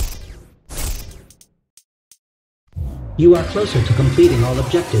 You are closer to completing all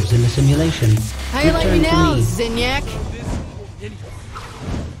objectives in the simulation. How you like me Return to now, me. Zinyak?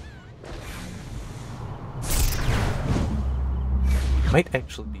 Might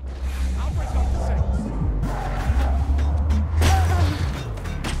actually be.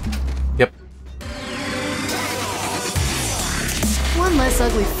 Yep. One less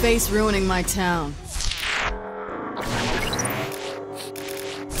ugly face ruining my town.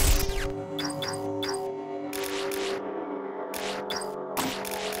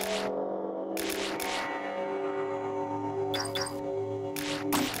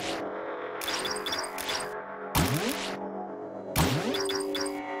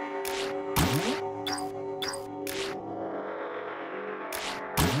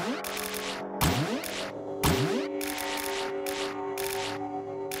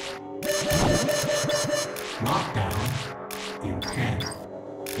 Lockdown in 10,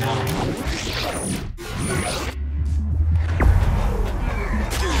 9.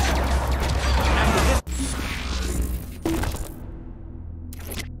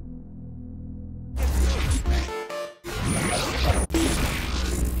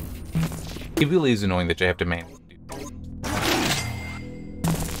 It really is annoying that you have to manually do that.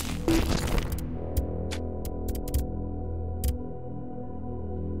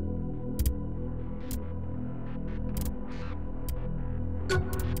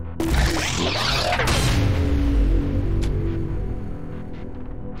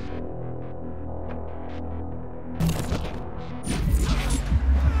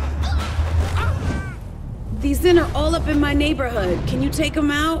 These Zen are all up in my neighborhood. Can you take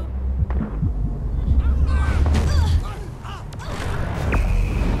them out?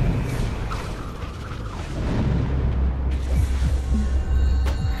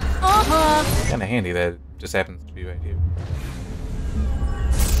 Kinda handy that it just happens to be right here.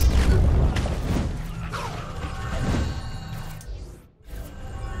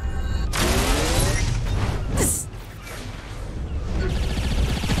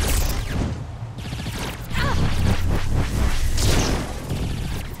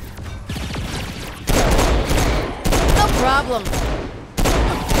 No problem.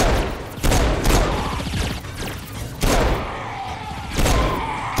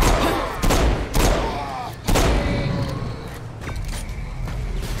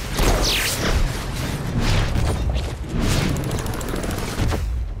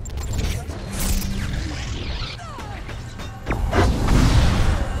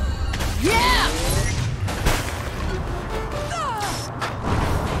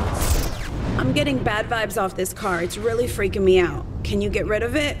 I'm getting bad vibes off this car. It's really freaking me out. Can you get rid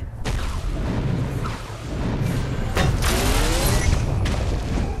of it?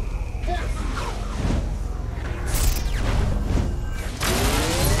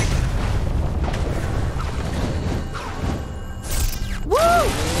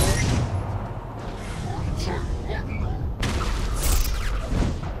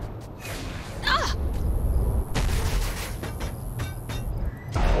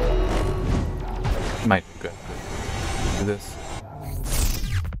 Might be good. Do this.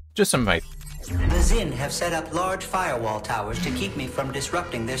 Just some might. The Zin have set up large firewall towers to keep me from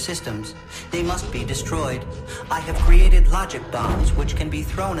disrupting their systems. They must be destroyed. I have created logic bombs which can be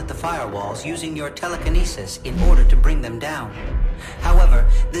thrown at the firewalls using your telekinesis in order to bring them down. However,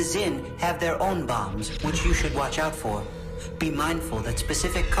 the Zin have their own bombs which you should watch out for. Be mindful that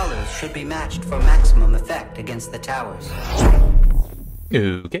specific colors should be matched for maximum effect against the towers.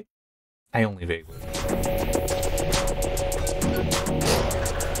 Okay. I only vaguely.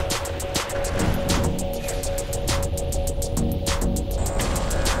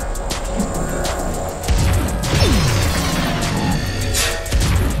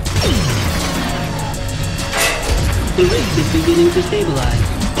 The rift is beginning to stabilize.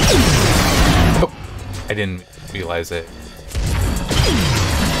 Oh, I didn't realize it.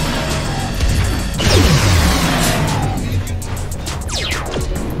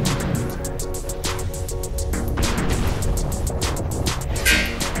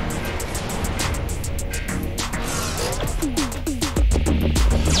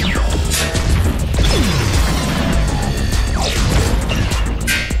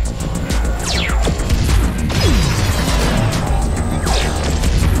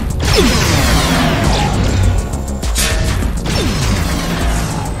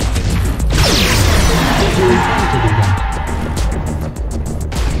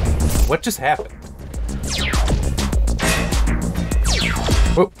 What just happened?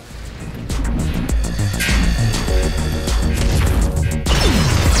 Whoa.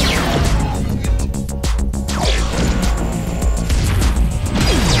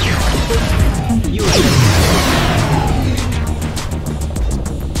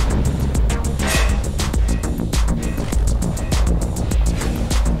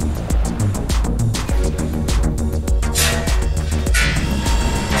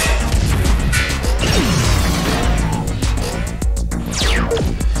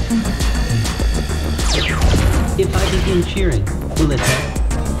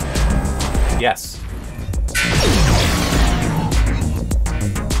 Yes.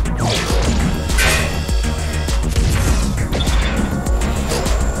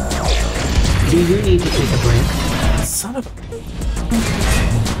 Do you need to take a break? Son of a...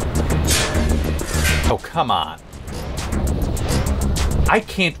 Oh, come on. I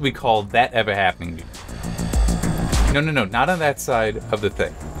can't recall that ever happening to you. No, not on that side of the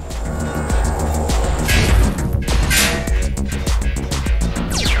thing.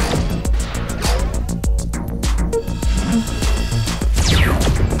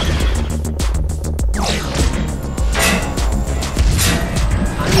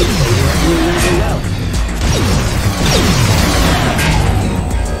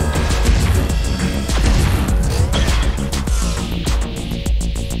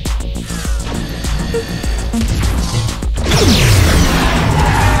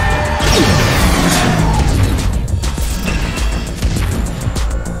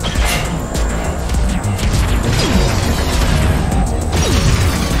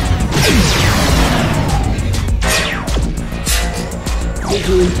 Did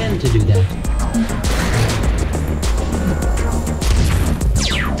you intend to do that?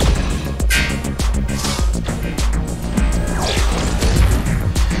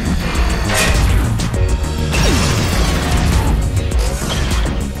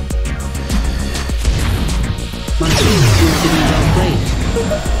 My team seems to be well played.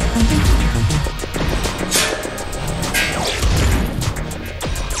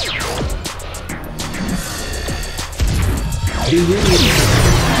 Do you need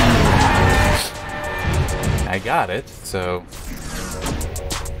I got it, so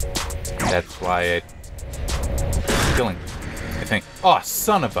that's why it's killing me, I think. Oh,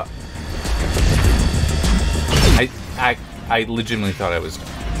 son of a... I legitimately thought I was...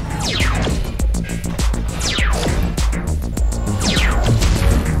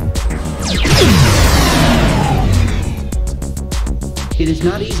 It is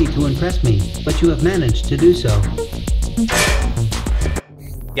not easy to impress me, but you have managed to do so.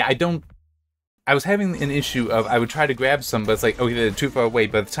 Yeah, I was having an issue of I would try to grab some, but it's like, okay, they're too far away.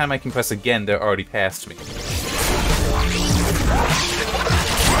 By the time I can press again, they're already past me.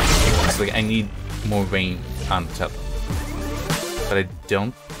 It's like I need more range on the top. But I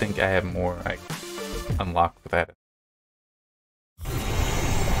don't think I have more I unlock with that.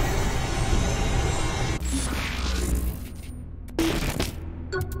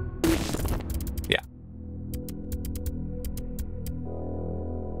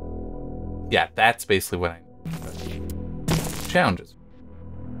 Yeah, that's basically what I need. Challenges.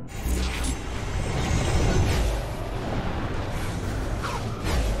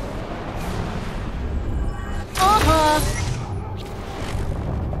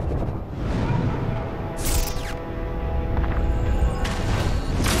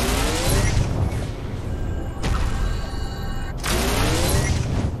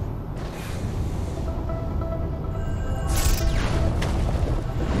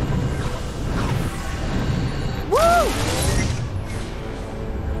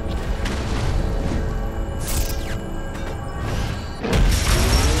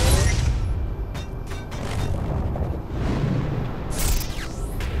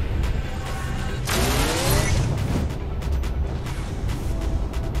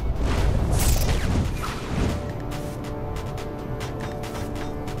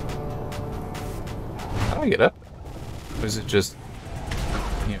 How do I get up? Or is it just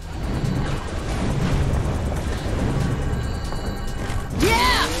here?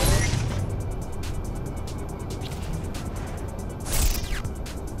 Yeah!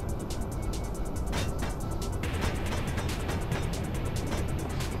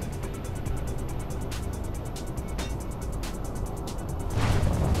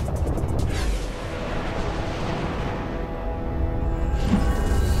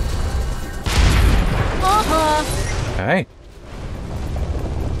 Alright.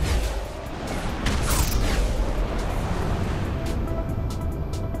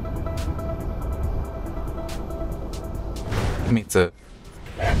 I mean, it's a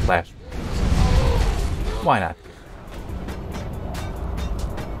flash. Why not?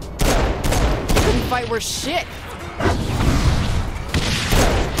 Couldn't fight worth shit.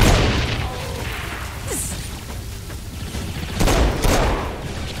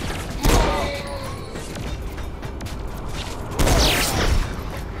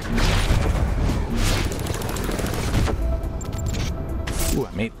 Ooh,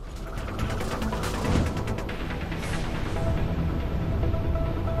 I made.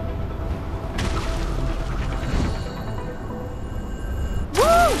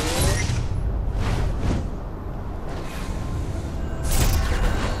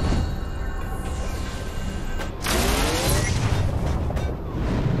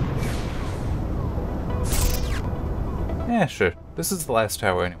 Yeah, sure. This is the last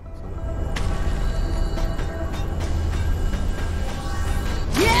tower anyway.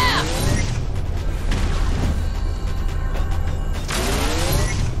 Yeah!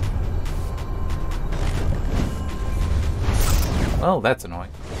 Well, that's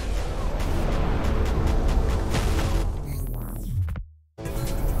annoying.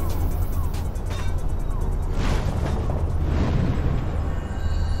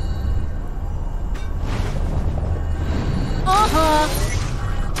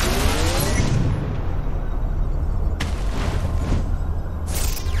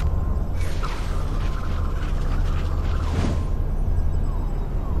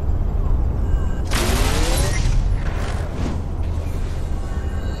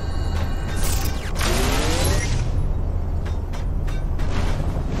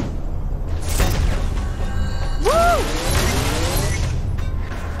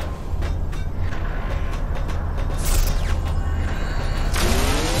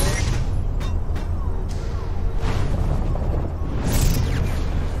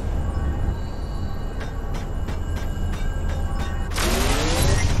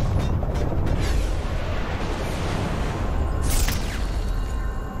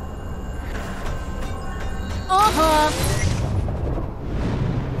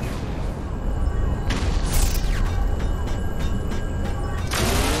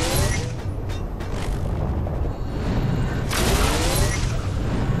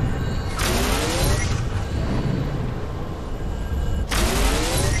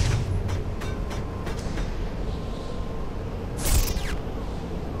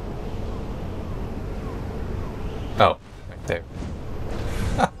 Oh, right there.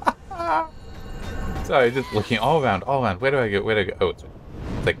 Sorry, just looking all around, all around. Where do I go? Where do I go? Oh, it's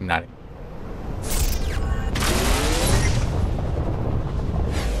like nothing.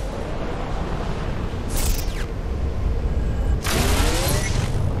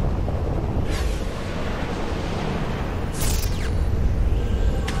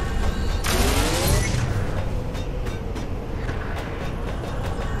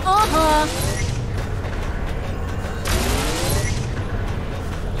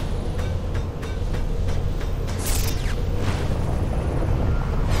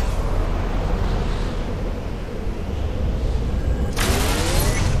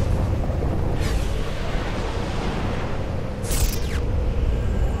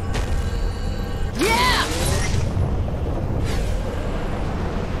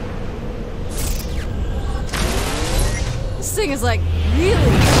 This thing is like really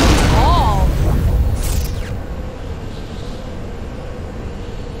tall.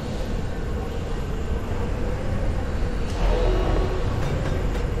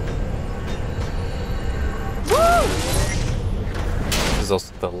 Woo! This is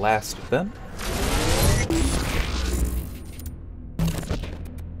also the last of them.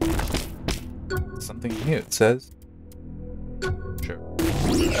 Something new, it says. Sure.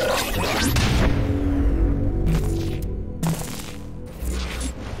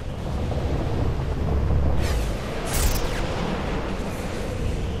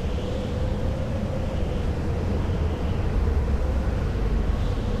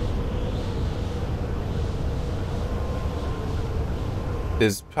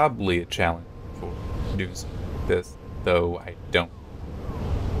 There's probably a challenge for doing something like this, though I don't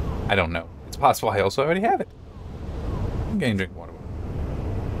know. It's possible I also already have it. I'm getting drink water.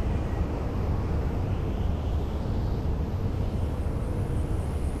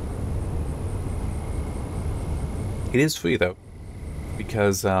 It is free though,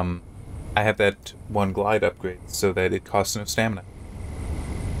 because I have that one glide upgrade so that it costs no stamina.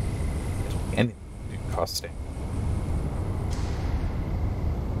 And it costs stamina.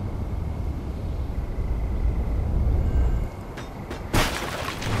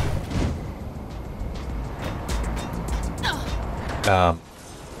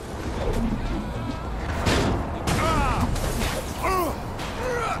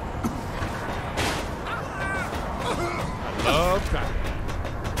 Okay.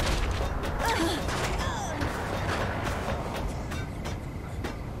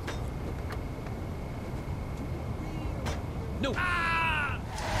 No.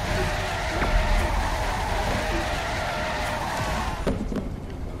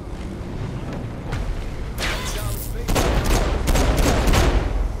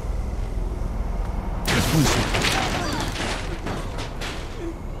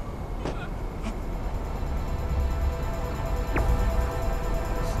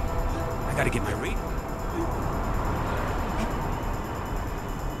 I gotta get my rate.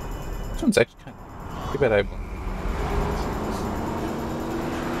 This one's actually kind of... Too bad I...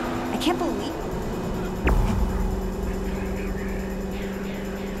 I can't believe...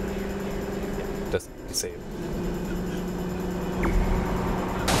 and save.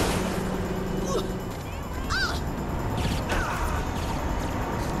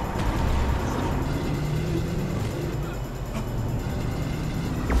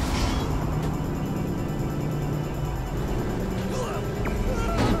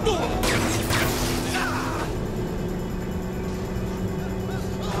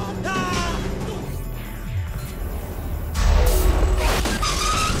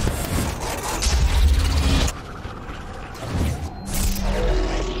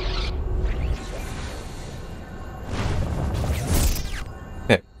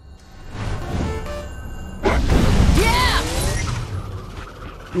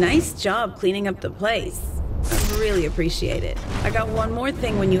 Nice job cleaning up the place. I really appreciate it. I got one more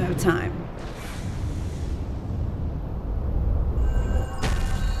thing when you have time.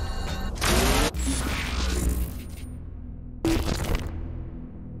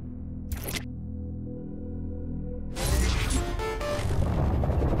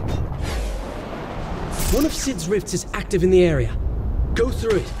 One of Sid's rifts is active in the area. Go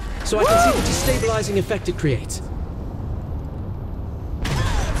through it, so I can see the destabilizing effect it creates.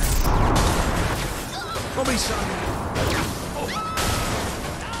 Probably son.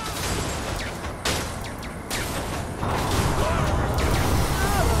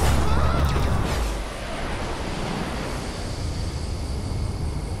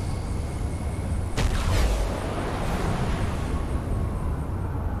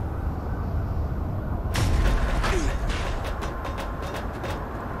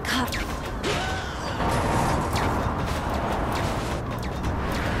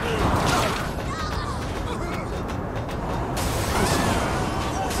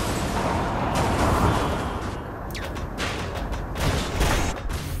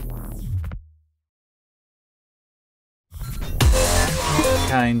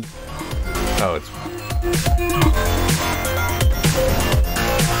 Kind. Oh, it's.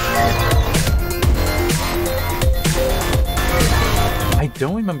 I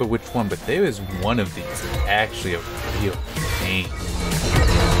don't remember which one, but there is one of these that's actually a real pain.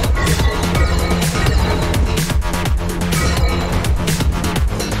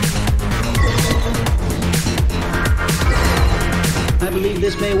 I believe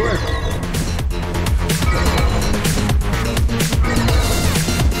this may work.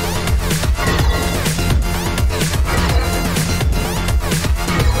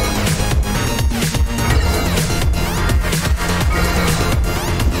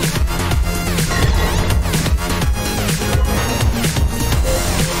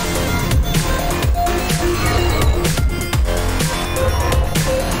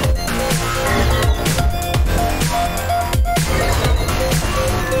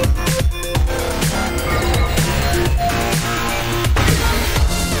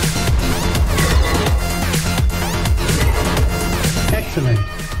 Excellent.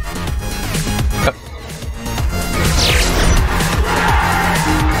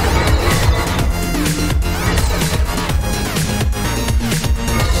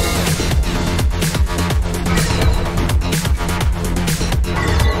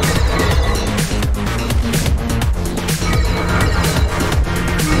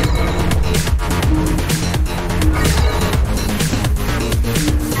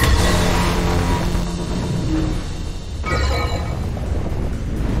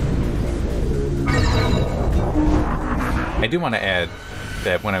 I do want to add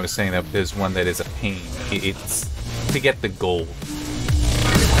that when I was saying that there's one that is a pain, it's to get the gold.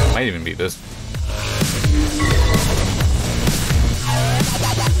 Might even be this.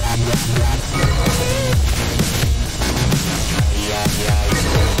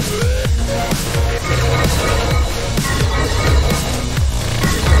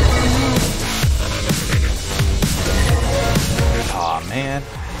 Aw, man.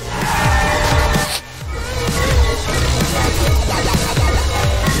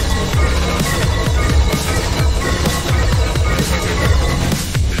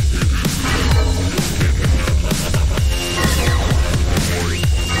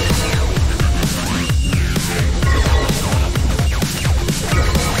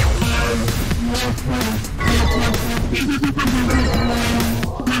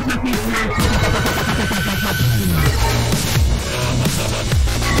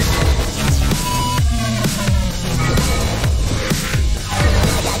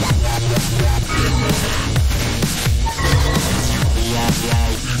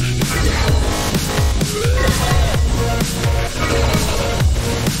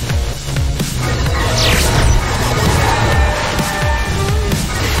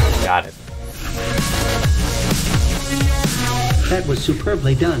 That was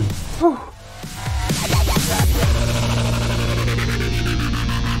superbly done. Whew.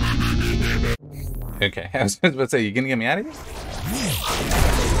 Okay, I was about to say, you gonna get me out of here?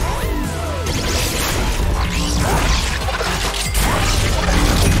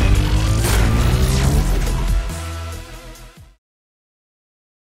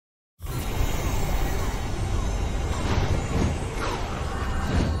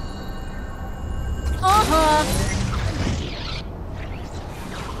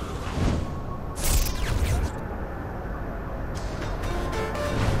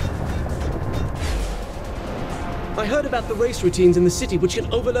 I heard about the race routines in the city which can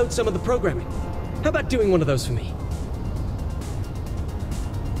overload some of the programming. How about doing one of those for me?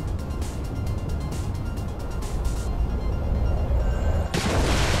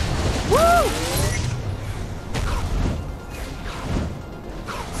 Woo!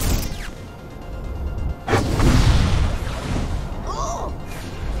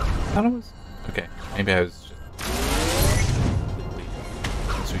 I thought it was... Okay, maybe I was just...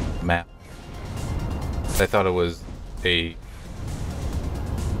 Sweet map. I thought it was a...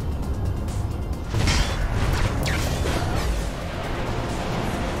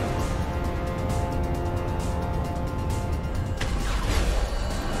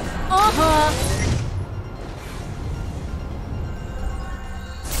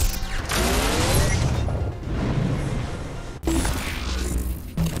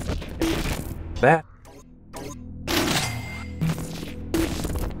 That.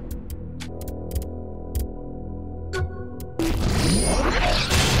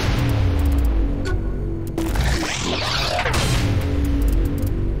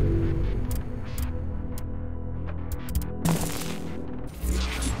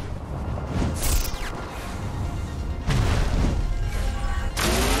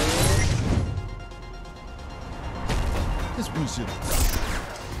 This bullshit.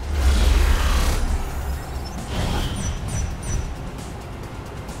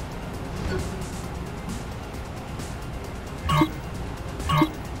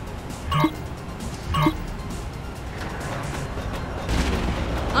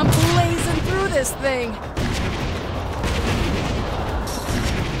 I'm blazing through this thing.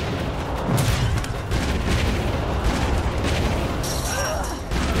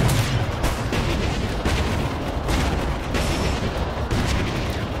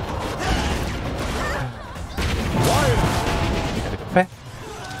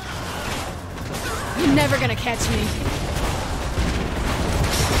 You're never gonna catch me.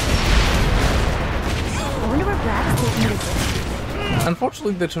 I wonder where Brad is taking this.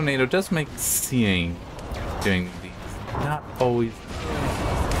 Unfortunately, the tornado does make seeing doing these not always.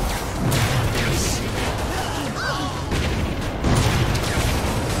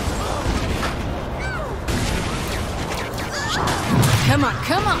 Come on,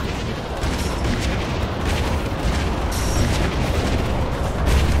 come on.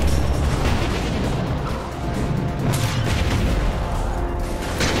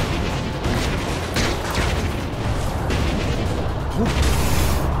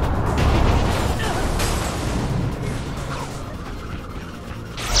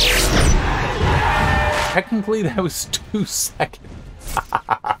 Technically, that was 2 seconds.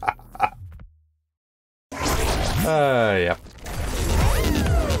 Yep.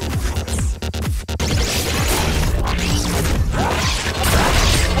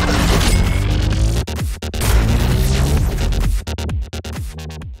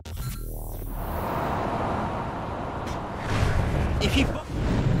 If he...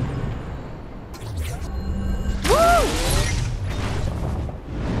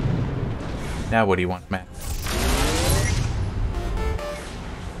 Now what do you want, Matt?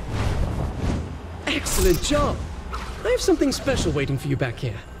 Excellent job! I have something special waiting for you back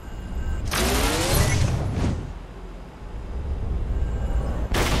here.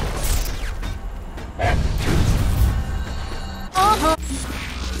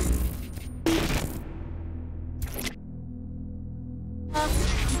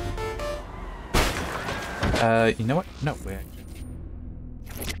 You know what? No, wait.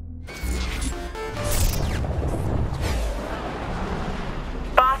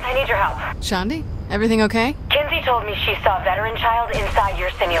 Boss, I need your help. Shandi, everything okay? Kinsey told me she saw a veteran child inside your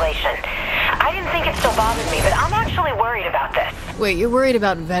simulation. I didn't think it still bothered me, but I'm actually worried about this. Wait, you're worried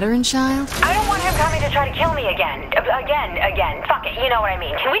about veteran child? I don't want him coming to try to kill me again. Again. Fuck it, you know what I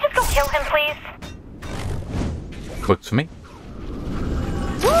mean. Can we just go kill him, please? Works for me.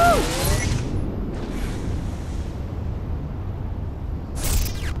 Woo!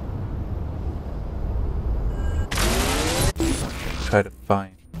 Try to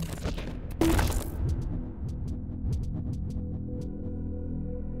find.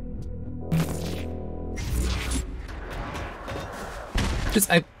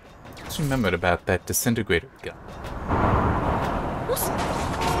 just remembered about that disintegrator gun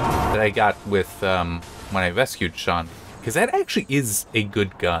that I got with when I rescued Sean, because that actually is a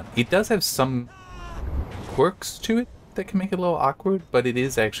good gun. It does have some quirks to it that can make it a little awkward, but it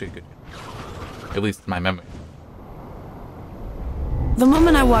is actually a good gun, at least in my memory. The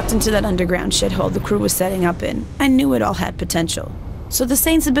moment I walked into that underground shithole the crew was setting up in, I knew it all had potential. So the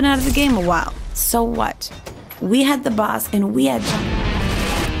Saints had been out of the game a while. So what? We had the boss and we had...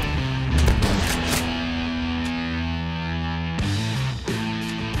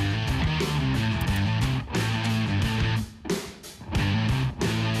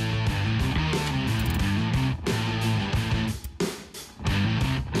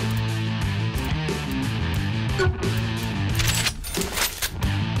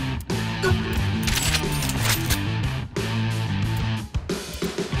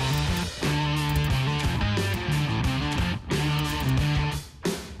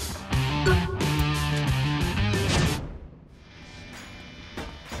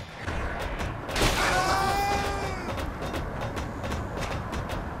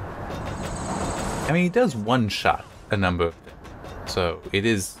 I mean, it does one-shot a number of things, so it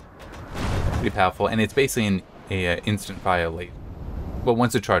is pretty powerful, and it's basically an instant fire laser. But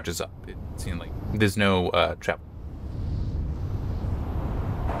once it charges up, it seems like there's no travel.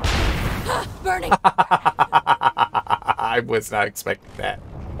 Burning! I was not expecting that.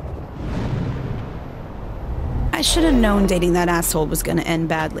 I should have known dating that asshole was gonna end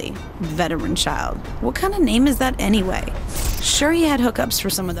badly. Veteran child. What kind of name is that anyway? Sure, he had hookups for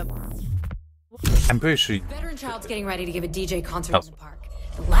some of the... I'm pretty sure... Veteran child's getting ready to give a DJ concert in the park.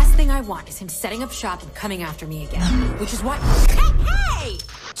 The last thing I want is him setting up shop and coming after me again. Which is why... Hey!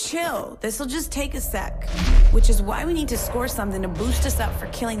 Chill. This'll just take a sec. Which is why we need to score something to boost us up for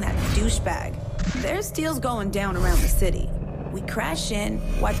killing that douchebag. There's deals going down around the city. We crash in,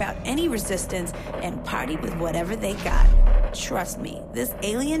 wipe out any resistance, and party with whatever they got. Trust me, this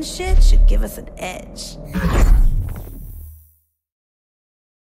alien shit should give us an edge.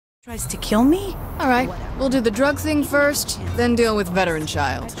 Tries to kill me? Alright, we'll do the drug thing first, then deal with veteran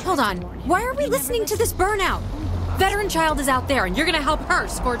child. Hold on, why are we listening to this burnout? Veteran child is out there and you're gonna help her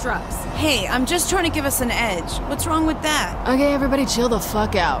score drugs. Hey, I'm just trying to give us an edge. What's wrong with that? Okay, everybody chill the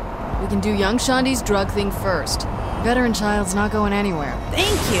fuck out. We can do young Shandi's drug thing first. Veteran child's not going anywhere.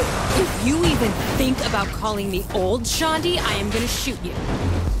 Thank you. If you even think about calling me old Shandi, I am gonna shoot you.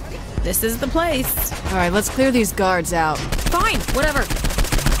 This is the place. Alright, let's clear these guards out. Fine, whatever.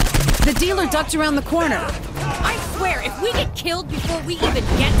 The dealer ducked around the corner. I swear, if we get killed before we even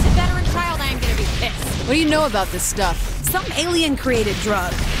get to veteran child, I am gonna be pissed. What do you know about this stuff? Some alien-created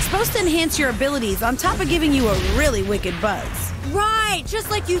drug. Supposed to enhance your abilities on top of giving you a really wicked buzz. Right,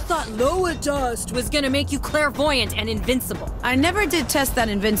 just like you thought Loa Dust was gonna make you clairvoyant and invincible. I never did test that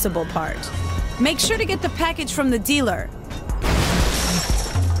invincible part. Make sure to get the package from the dealer.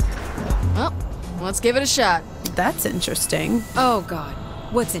 Well, let's give it a shot. That's interesting. Oh god.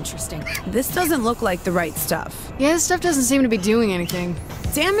 What's interesting? This doesn't look like the right stuff. Yeah, this stuff doesn't seem to be doing anything.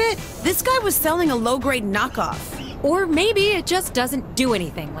 Damn it! This guy was selling a low-grade knockoff. Or maybe it just doesn't do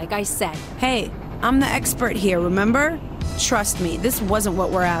anything, like I said. Hey, I'm the expert here, remember? Trust me, this wasn't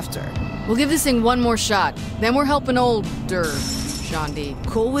what we're after. We'll give this thing one more shot. Then we're helping older Shandi.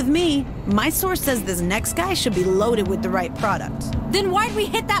 Cool with me. My source says this next guy should be loaded with the right product. Then why'd we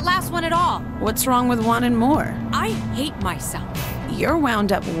hit that last one at all? What's wrong with wanting more? I hate myself. You're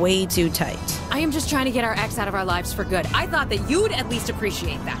wound up way too tight. I am just trying to get our ex out of our lives for good. I thought that you'd at least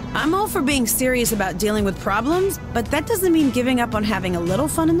appreciate that. I'm all for being serious about dealing with problems, but that doesn't mean giving up on having a little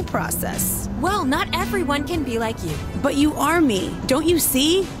fun in the process. Well, not everyone can be like you. But you are me. Don't you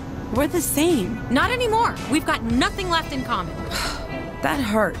see? We're the same. Not anymore. We've got nothing left in common. That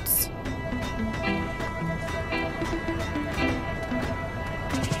hurts.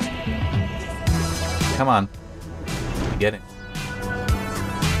 Come on. Get it.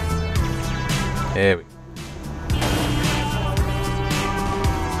 There we go.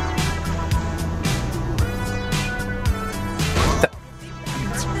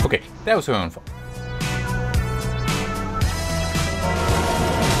 Okay, that was her own fault.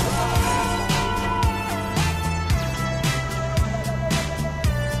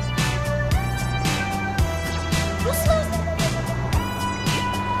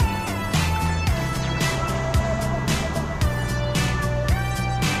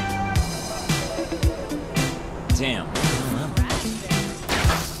 Damn.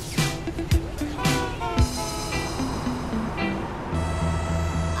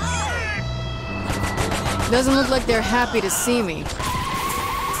 Doesn't look like they're happy to see me.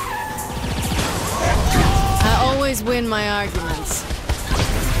 I always win my arguments.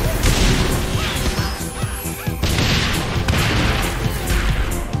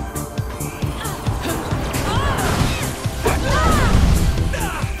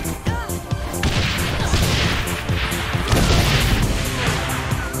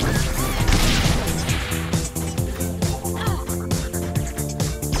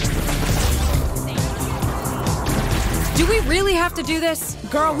 really have to do this?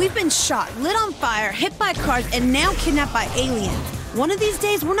 Girl, we've been shot, lit on fire, hit by cars, and now kidnapped by aliens. One of these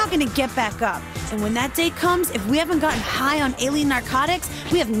days, we're not gonna get back up. And when that day comes, if we haven't gotten high on alien narcotics,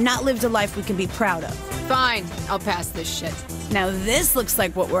 we have not lived a life we can be proud of. Fine, I'll pass this shit. Now this looks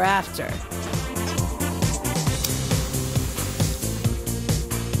like what we're after.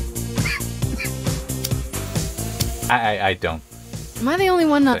 I don't. Am I the only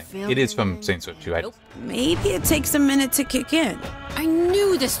one not feeling it? Is from Saints Row 2. Nope. Maybe it takes a minute to kick in. I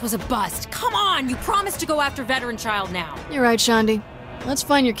knew this was a bust. Come on, you promised to go after Veteran Child now. You're right, Shandi. Let's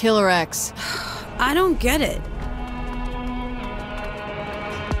find your Killer X. I don't get it.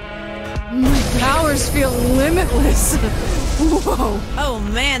 My powers feel limitless. Whoa. Oh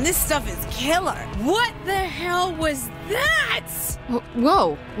man, this stuff is killer. What the hell was that?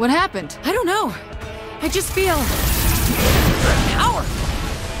 Whoa, what happened? I don't know. I just feel power.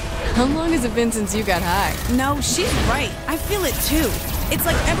 How long has it been since you got high? No, she's right. I feel it too. It's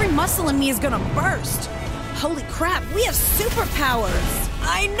like every muscle in me is gonna burst. Holy crap, we have superpowers.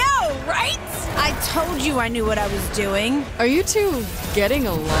 I know, right? I told you I knew what I was doing. Are you two getting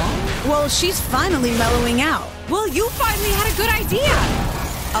along? Well, she's finally mellowing out. Well, you finally had a good idea.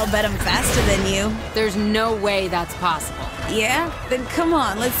 I'll bet I'm faster than you. There's no way that's possible. Yeah? Then come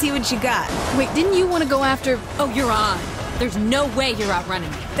on, let's see what you got. Wait, didn't you want to go after... Oh, you're on. There's no way you're outrunning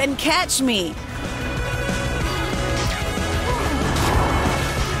me. Then catch me.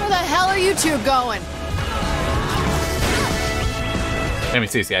 Where the hell are you two going? I mean,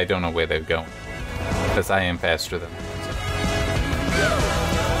 seriously, I don't know where they're going. Because I am faster than them.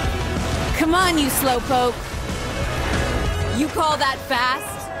 So. Come on, you slowpoke. You call that fast?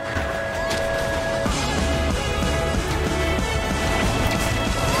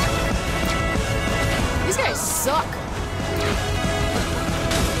 These guys suck.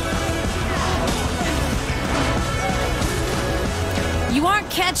 You aren't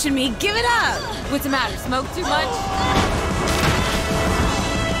catching me. Give it up. What's the matter? Smoke too much?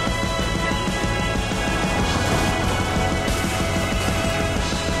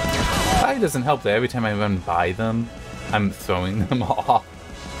 Probably doesn't help that every time I run by them, I'm throwing them off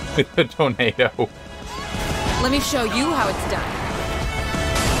with a tornado. Let me show you how it's done.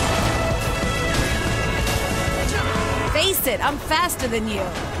 Face it, I'm faster than you.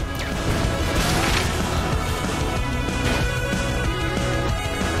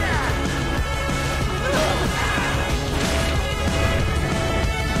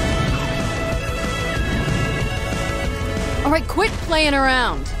 All right, quit playing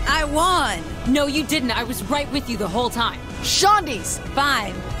around. I won. No, you didn't. I was right with you the whole time. Shondi's.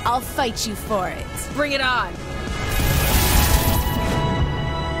 Fine. I'll fight you for it. Bring it on.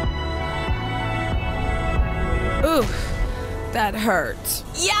 Ooh, that hurt.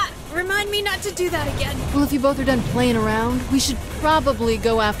 Yeah, remind me not to do that again. Well, if you both are done playing around, we should probably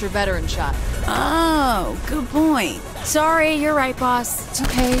go after Veteran Child. Oh, good point. Sorry, you're right, boss. It's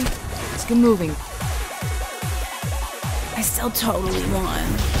okay. Let's get moving. I still totally won.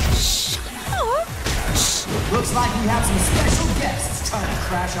 Shut up. Looks like we have some special guests trying to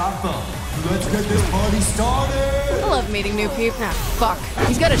crash our phone. Let's get this party started! I love meeting new people. Ah, fuck.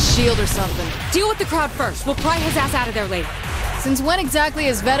 He's got a shield or something. Deal with the crowd first. We'll pry his ass out of there later. Since when exactly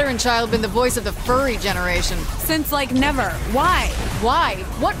has Veteran Child been the voice of the furry generation? Since, like, never. Why? Why?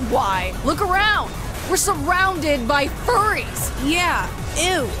 What why? Look around! We're surrounded by furries! Yeah,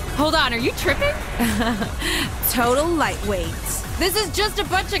 ew. Hold on, are you tripping? Total lightweight. This is just a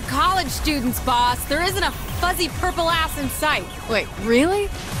bunch of college students, boss. There isn't a fuzzy purple ass in sight. Wait, really?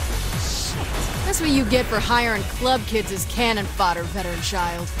 Shit. That's what you get for hiring club kids as cannon fodder, Veteran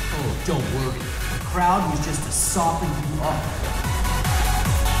Child. Oh, don't worry. The crowd was just to soften you up.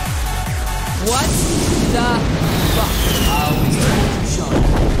 What the fuck? I always told you, Sean.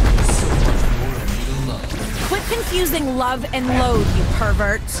 There's so much more I need to love. Quit confusing love and loathe, you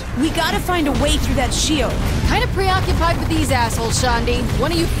pervert. We gotta find a way through that shield. Kind of preoccupied with these assholes, Shandi. Why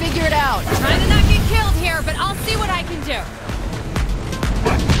don't you figure it out? Trying to not get killed here, but I'll see what I can do.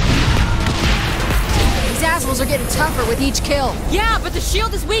 These assholes are getting tougher with each kill. Yeah, but the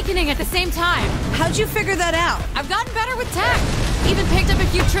shield is weakening at the same time. How'd you figure that out? I've gotten better with tech. Even picked up a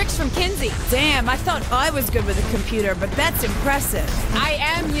few tricks from Kinsey. Damn, I thought I was good with a computer, but that's impressive. I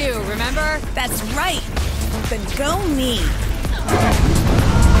am you, remember? That's right. Then go me.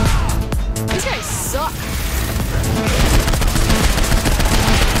 These guys suck.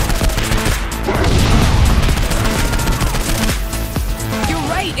 You're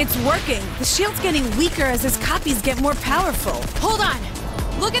right, it's working. The shield's getting weaker as his copies get more powerful. Hold on.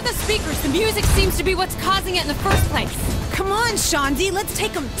 Look at the speakers. The music seems to be what's causing it in the first place. Come on, Shandi, let's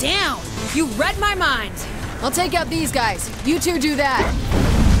take him down. You read my mind. I'll take out these guys. You two do that.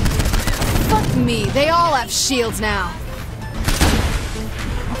 Fuck me. They all have shields now.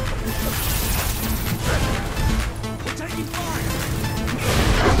 We're taking fire!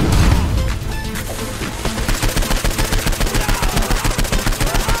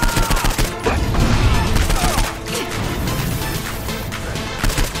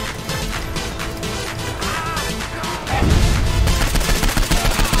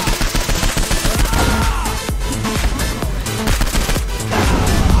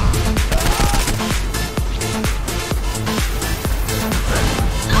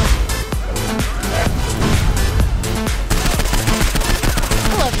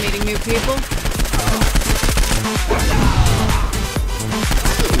 People.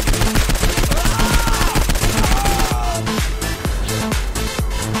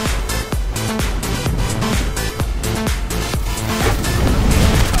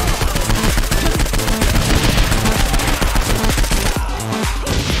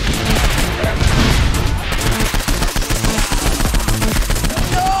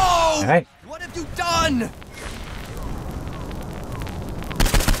 No! All right. What have you done?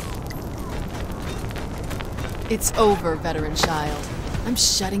 It's over, veteran child. I'm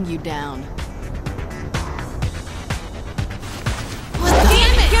shutting you down. What the?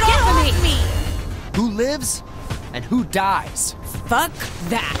 Damn it! Get off me! Who lives and who dies? Fuck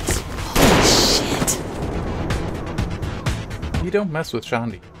that. Holy shit. You don't mess with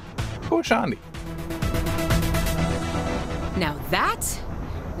Shandi. Poor Shandi. Now that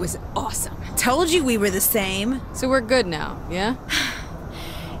was awesome. Told you we were the same. So we're good now, yeah?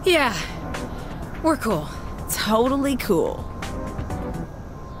 Yeah, we're cool. Totally cool.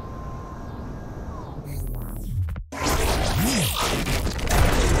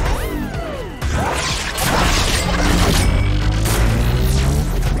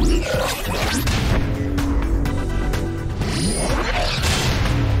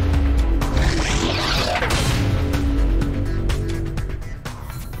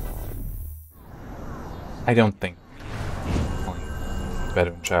 I don't think playing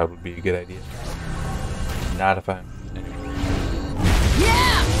veteran child would be a good idea. Not if I'm...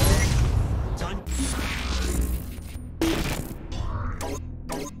 Yeah!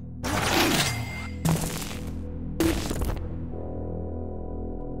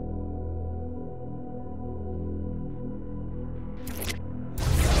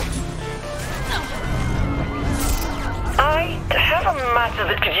 I have a matter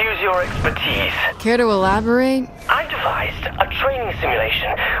that could use your expertise. Care to elaborate? I devised a training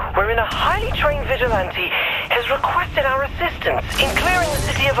simulation wherein a highly trained vigilante has requested our assistance in clearing the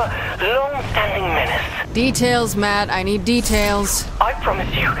city of a long-standing menace. Details, Matt. I need details. I promise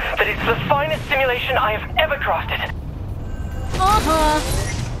you that it's the finest simulation I have ever crafted. Uh-huh.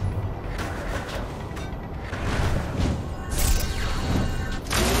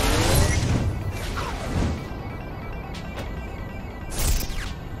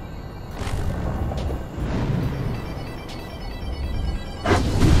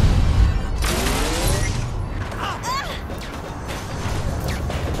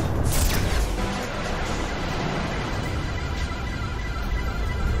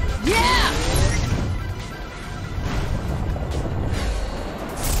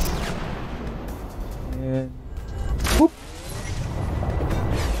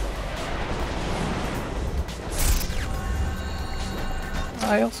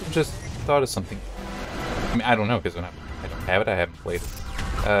 I also just thought of something. I mean, I don't know, because I don't have it, I haven't played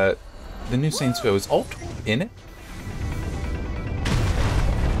it. The new Saints Row, is Altor in it?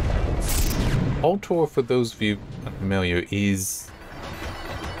 Altor, for those of you unfamiliar, is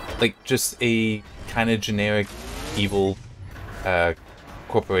like just a kind of generic evil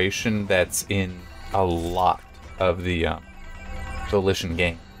corporation that's in a lot of the Volition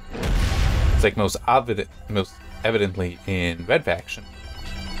game. It's like most evidently in Red Faction.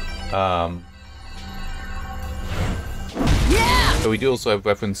 So we do also have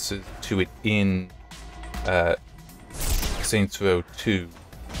references to it in Saints Row 2.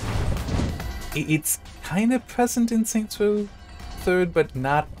 It's kind of present in Saints Row 3rd, but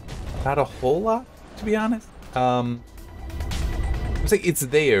not a whole lot, to be honest. It's like it's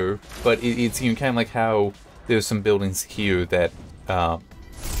there, but it's kind of like how there's some buildings here that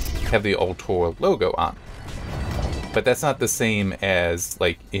have the Altor logo on. But that's not the same as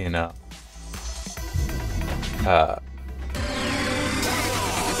like in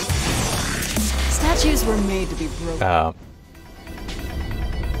Statues were made to be broken.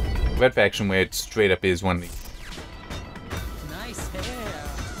 Red Faction, where it straight up is one of the... Nice hair.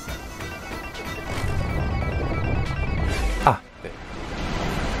 Ah, there.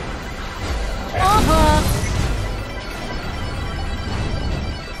 Uh-huh.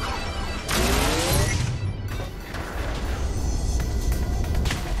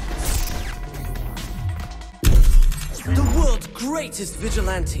 greatest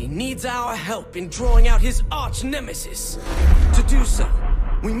vigilante needs our help in drawing out his arch-nemesis. To do so,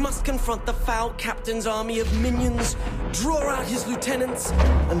 we must confront the foul captain's army of minions, draw out his lieutenants,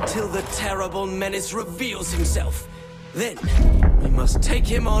 until the terrible menace reveals himself. Then, we must take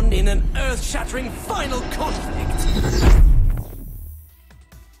him on in an earth-shattering final conflict.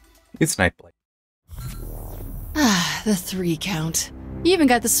 It's Nightblade. Ah, the 3 count. You even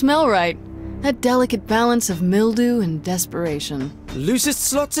got the smell right. That delicate balance of mildew and desperation. Loosest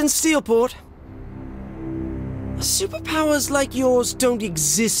slots in Steelport. Superpowers like yours don't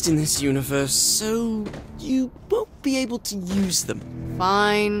exist in this universe, so you won't be able to use them.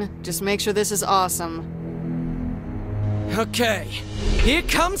 Fine. Just make sure this is awesome. Okay, here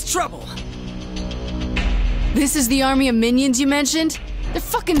comes trouble. This is the army of minions you mentioned? They're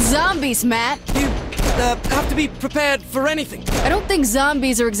fucking zombies, Matt. You have to be prepared for anything. I don't think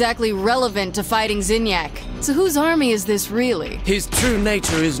zombies are exactly relevant to fighting Zinyak. So whose army is this really? His true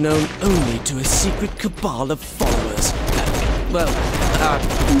nature is known only to a secret cabal of followers.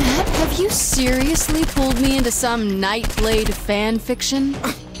 Matt, have you seriously pulled me into some Nightblade fan fiction?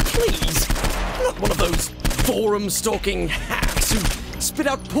 Please, I'm not one of those forum-stalking hacks who spit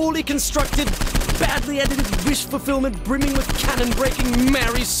out poorly constructed, badly edited wish fulfillment brimming with cannon-breaking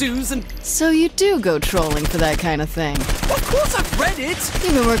Mary Sues and... So you do go trolling for that kind of thing? Of course I've read it!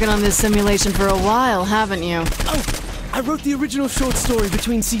 You've been working on this simulation for a while, haven't you? Oh, I wrote the original short story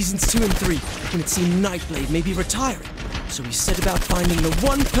between seasons 2 and 3, when it seemed Nightblade may be retiring. So we set about finding the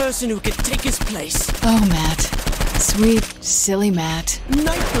one person who could take his place. Oh, Matt. Sweet, silly Matt.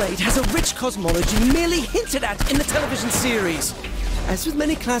 Nightblade has a rich cosmology merely hinted at in the television series. As with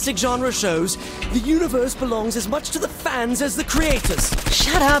many classic genre shows, the universe belongs as much to the fans as the creators.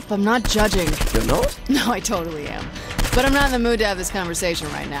 Shut up, I'm not judging. You're not? No, I totally am. But I'm not in the mood to have this conversation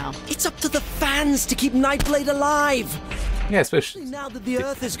right now. It's up to the fans to keep Nightblade alive. Yeah, especially now that the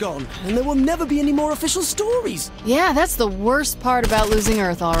Earth is gone, and there will never be any more official stories. Yeah, that's the worst part about losing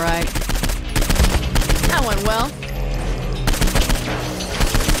Earth, all right. That went well.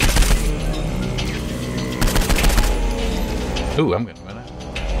 Ooh, I'm gonna run out.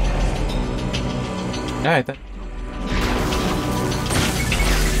 Alright then.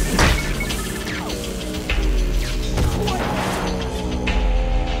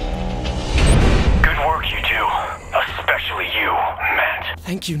 Good work, you two. Especially you, Matt.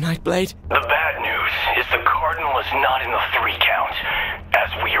 Thank you, Nightblade. The bad news is the Cardinal is not in the 3 count, as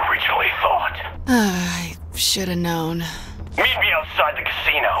we originally thought. I should have known. Meet me outside the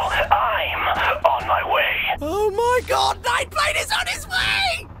casino. I'm on my way. Oh my god, Nightblade is on his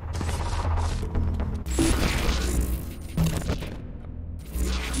way!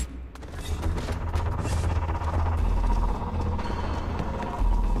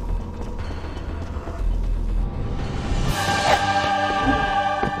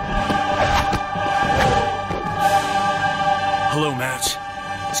 Hello, Matt.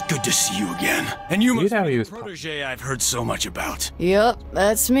 It's good to see you again. And you must be the protege I've heard so much about. Yep,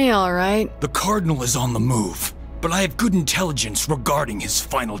 that's me, all right. The Cardinal is on the move, but I have good intelligence regarding his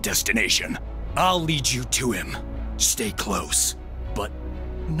final destination. I'll lead you to him. Stay close, but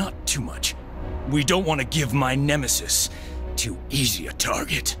not too much. We don't want to give my nemesis too easy a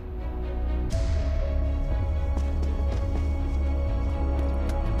target.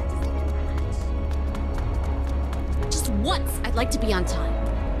 Just once, I'd like to be on time.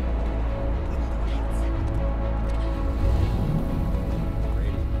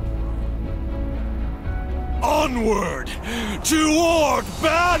 Onward! Toward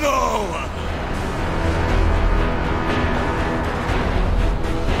battle!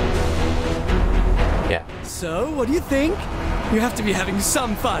 Yeah. So, what do you think? You have to be having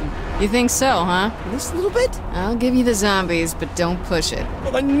some fun. You think so, huh? Just a little bit? I'll give you the zombies, but don't push it.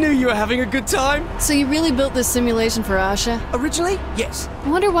 Well, I knew you were having a good time. So you really built this simulation for Asha? Originally, yes. I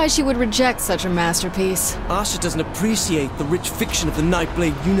wonder why she would reject such a masterpiece. Asha doesn't appreciate the rich fiction of the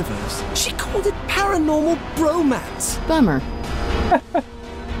Nightblade universe. She called it paranormal bromance. Bummer.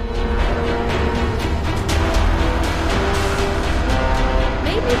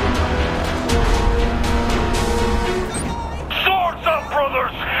 Swords up,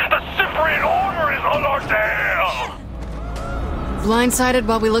 brothers! The Cyprian Order is on our tail! Blindsided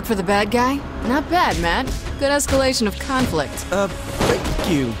while we look for the bad guy? Not bad, Matt. Good escalation of conflict. Thank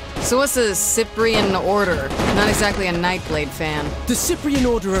you. So what's the Cyprian Order? Not exactly a Nightblade fan. The Cyprian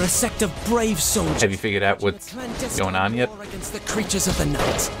Order are a sect of brave soldiers. Have you figured out what's going on yet? Against the creatures of the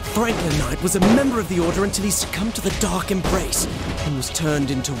night. Franklin Knight was a member of the Order until he succumbed to the dark embrace and was turned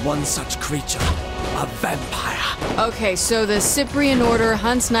into one such creature. a vampire. Okay, so the Cyprian Order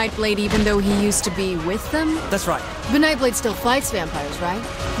hunts Nightblade even though he used to be with them? That's right. But Nightblade still fights vampires, right?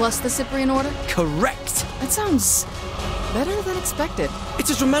 Plus the Cyprian Order? Correct. That sounds better than expected.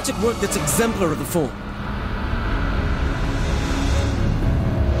 It's a dramatic work that's exemplar of the form.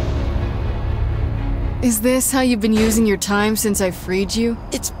 Is this how you've been using your time since I freed you?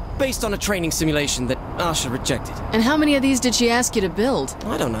 It's based on a training simulation that Asha rejected. And how many of these did she ask you to build?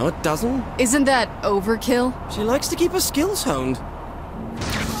 I don't know, a dozen? Isn't that overkill? She likes to keep her skills honed.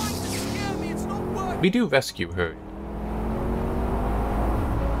 We do rescue her.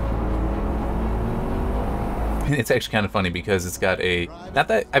 It's actually kind of funny because it's got a... Not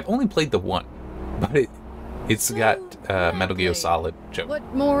that... I've only played the one, but it's got Metal Gear Solid joke.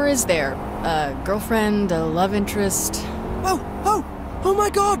 What more is there? A girlfriend, a love interest? Oh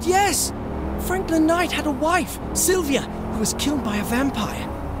my god, yes! Franklin Knight had a wife, Sylvia, who was killed by a vampire.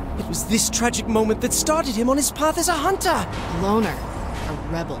 It was this tragic moment that started him on his path as a hunter. A loner, a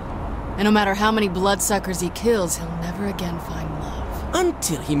rebel. And no matter how many bloodsuckers he kills, he'll never again find love.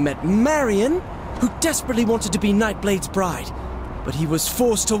 Until he met Marion, who desperately wanted to be Nightblade's bride. But he was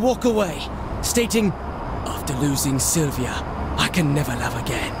forced to walk away, stating, "After losing Sylvia, I can never love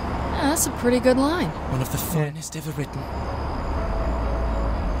again." Yeah, that's a pretty good line. One of the finest ever written.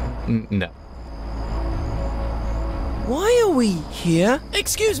 No. Why are we here?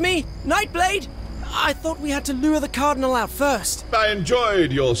 Excuse me, Nightblade! I thought we had to lure the Cardinal out first. I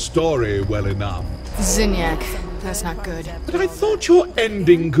enjoyed your story well enough. Zinyak, that's not good. But I thought your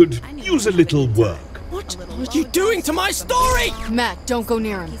ending could use a little work. What are you doing to my story? Matt, don't go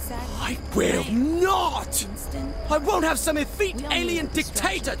near him. I will not! I won't have some effete alien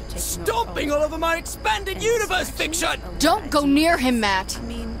dictator stomping all over my expanded universe fiction! Don't go near him, Matt!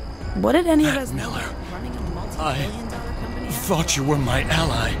 What did any of us Miller, I thought you were my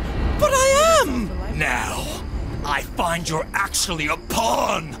ally. But I am! Now, I find you're actually a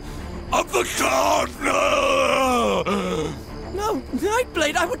pawn of the Cardinal! No,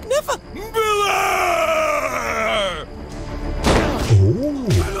 Nightblade, I would never... Miller! Oh,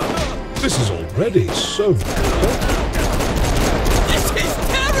 this is already so bad. This is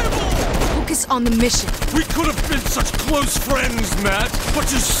terrible! Focus on the mission. We could have been such close friends, Matt,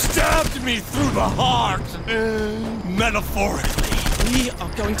 but you stabbed me through the heart. Metaphorically. We are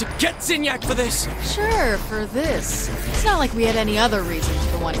going to get Zinyak for this! Sure, for this. It's not like we had any other reason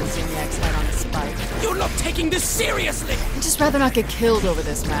for wanting Zinyak's head on a spike. You're not taking this seriously! I'd just rather not get killed over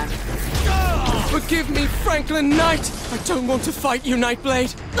this, Matt. Forgive me, Franklin Knight! I don't want to fight you,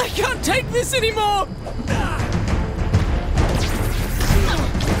 Nightblade! I can't take this anymore!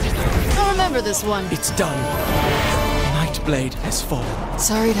 I'll remember this one. It's done. Nightblade has fallen.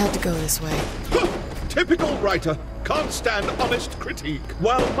 Sorry it had to go this way. Typical writer. Can't stand honest critique.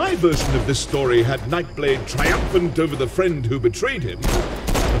 While my version of this story had Nightblade triumphant over the friend who betrayed him,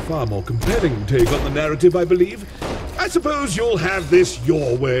 a far more compelling take on the narrative, I believe. I suppose you'll have this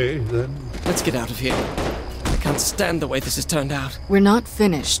your way, then. Let's get out of here. I can't stand the way this has turned out. We're not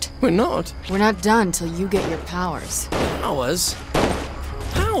finished. We're not? We're not done till you get your powers. Powers?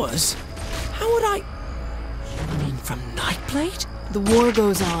 Powers? How would I... You mean from Nightblade? The war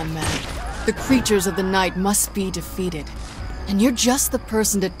goes on, Matt. The creatures of the night must be defeated. And you're just the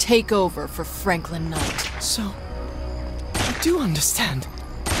person to take over for Franklin Knight. So, I do understand.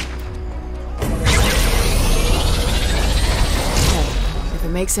 If it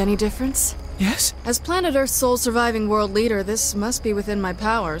makes any difference? Yes? As Planet Earth's sole surviving world leader, this must be within my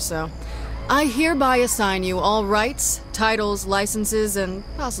power, so... I hereby assign you all rights, titles, licenses, and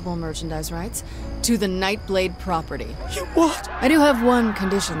possible merchandise rights to the Nightblade property. You what? I do have one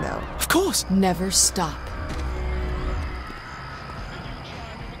condition, though. Of course. Never stop.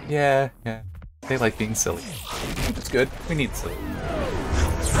 Yeah. They like being silly. It's good. We need silly.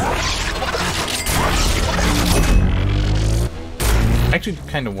 I actually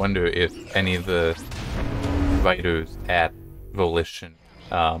kind of wonder if any of the writers at Volition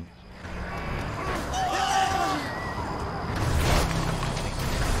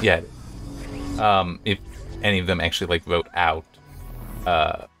if any of them actually like wrote out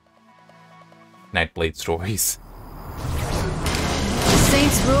Nightblade stories.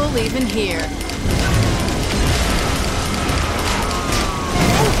 Saints rule even here.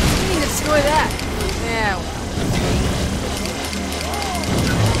 Oh, you can destroy that. Yeah.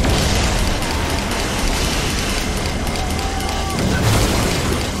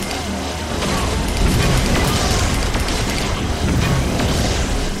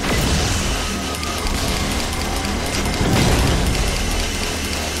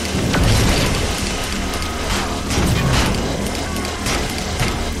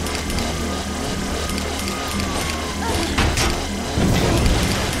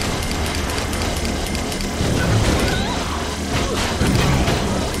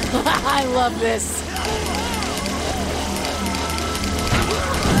 love this.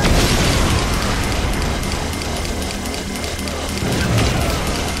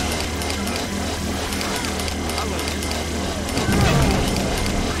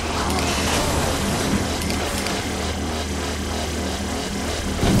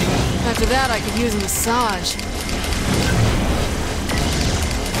 After that, I could use a massage.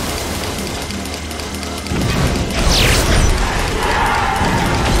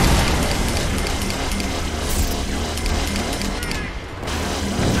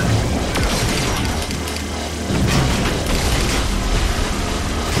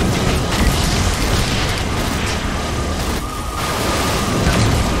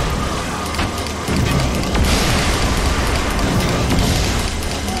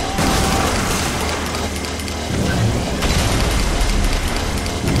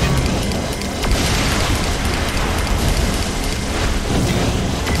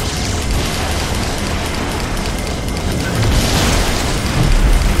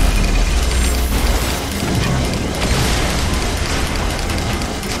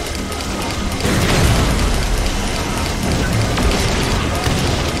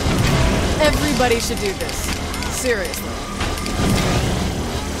 Everybody should do this. Seriously.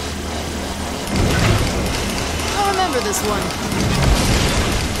 I'll remember this one.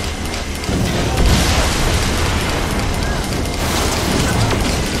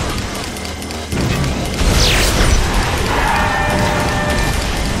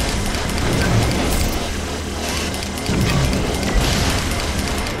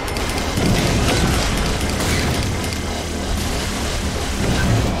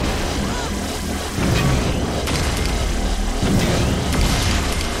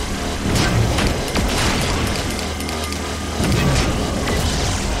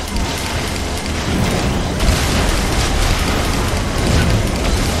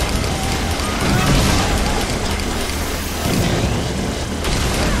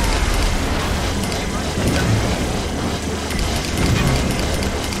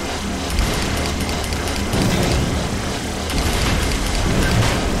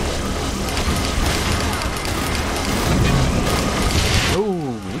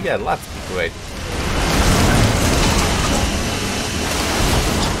 Yeah, lots of people wait.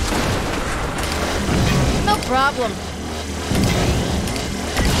 No problem.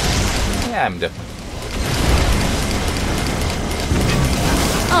 Yeah, I'm definitely.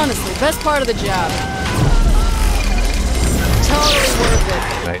 Honestly, best part of the job. Totally worth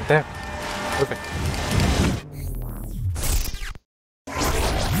it. Right there. Perfect.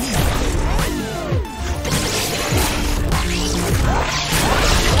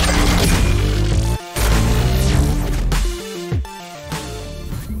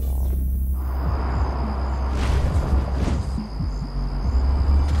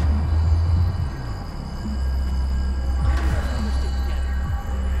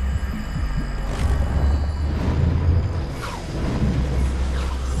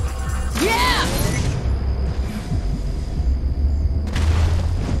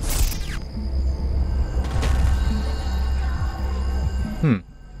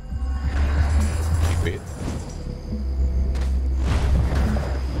 Weird.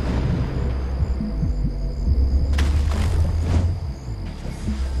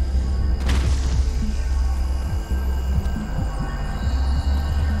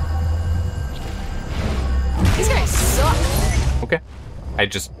 These guys suck. Okay. I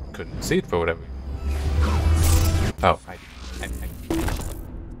just couldn't see it for whatever. Oh,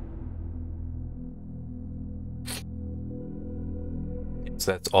 Yes,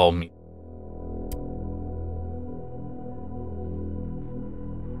 that's all me.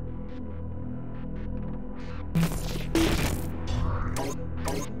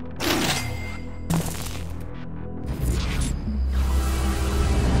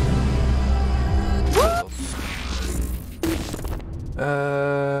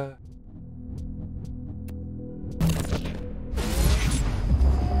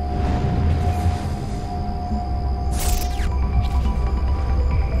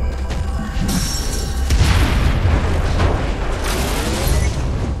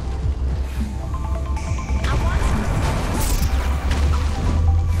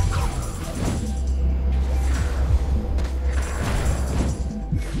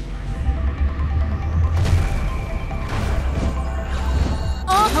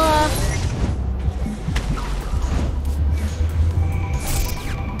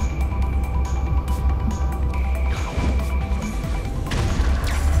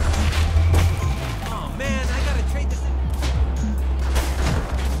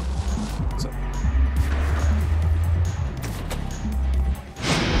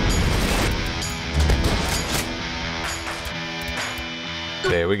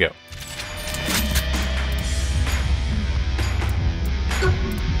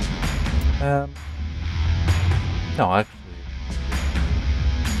 No, actually.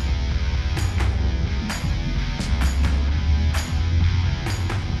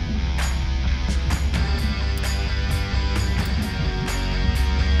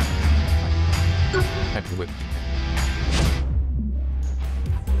 Might be with me.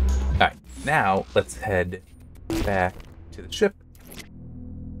 Alright, now let's head back to the ship.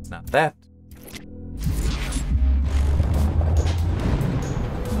 It's not that.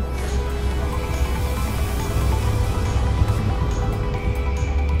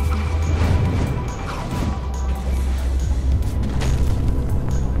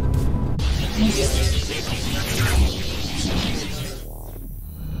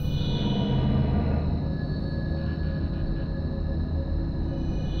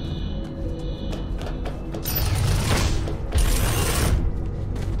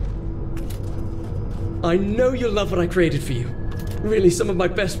 I know you'll love what I created for you. Really, some of my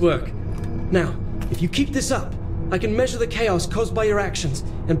best work. Now, if you keep this up, I can measure the chaos caused by your actions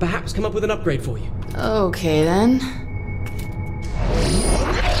and perhaps come up with an upgrade for you. Okay, then.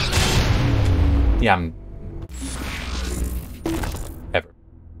 Yeah, I'm... Ever.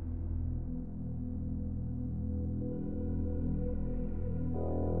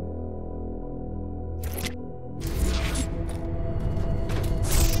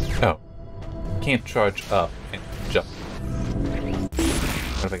 Oh. Can't charge up and jump.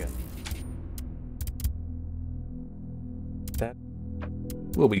 What have I got? That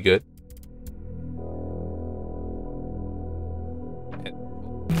will be good. And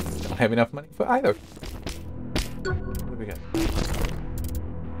don't have enough money for either. What do we got?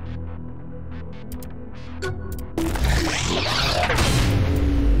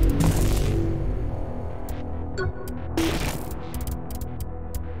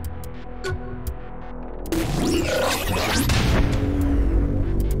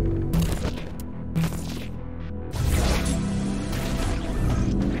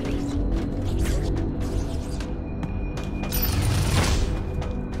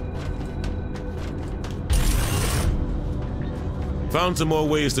 Found some more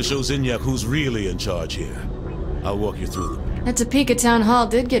ways to show Zinyak who's really in charge here. I'll walk you through them. That Topeka Town Hall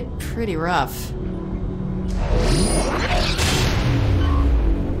did get pretty rough.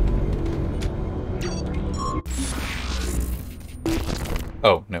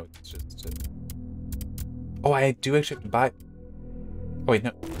 Oh, no, it's just... Oh, I do actually have to buy... Oh, wait,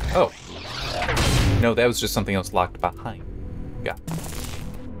 no. Oh. No, that was just something else locked behind. Yeah.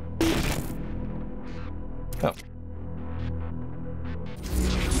 Oh.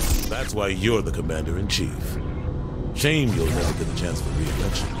 That's why you're the commander-in-chief. Shame you'll never get a chance for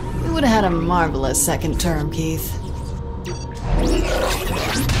re-election. You would have had a marvelous second term, Keith.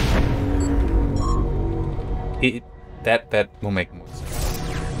 That will make more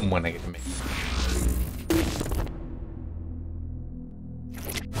sense when I get to make it.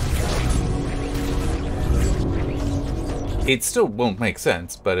 It still won't make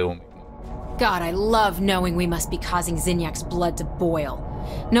sense, but it will make more. God, I love knowing we must be causing Zinyak's blood to boil.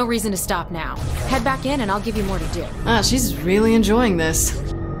 No reason to stop now. Head back in and I'll give you more to do. Ah, she's really enjoying this.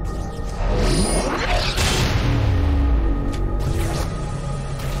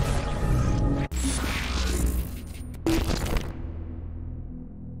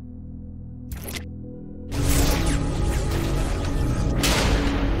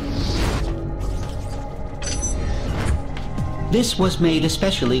 This was made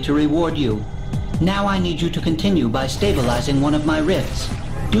especially to reward you. Now I need you to continue by stabilizing one of my rifts.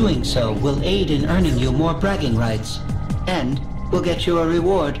 Doing so will aid in earning you more bragging rights. And will get you a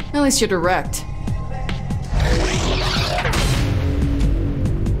reward. At least you're direct.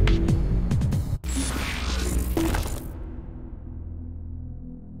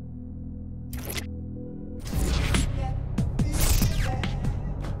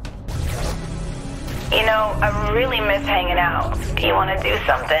 You know, I really miss hanging out. Do you want to do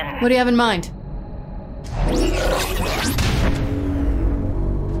something? What do you have in mind?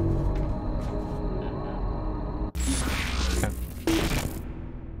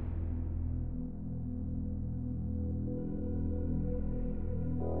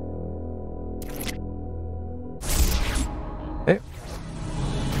 Hey.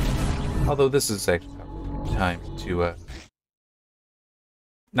 Although this is actually time to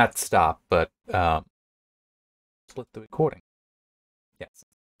not stop, but split the recording. Yes,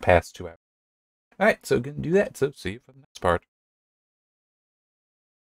 past 2 hours. Alright, so gonna do that, so see you for the next part.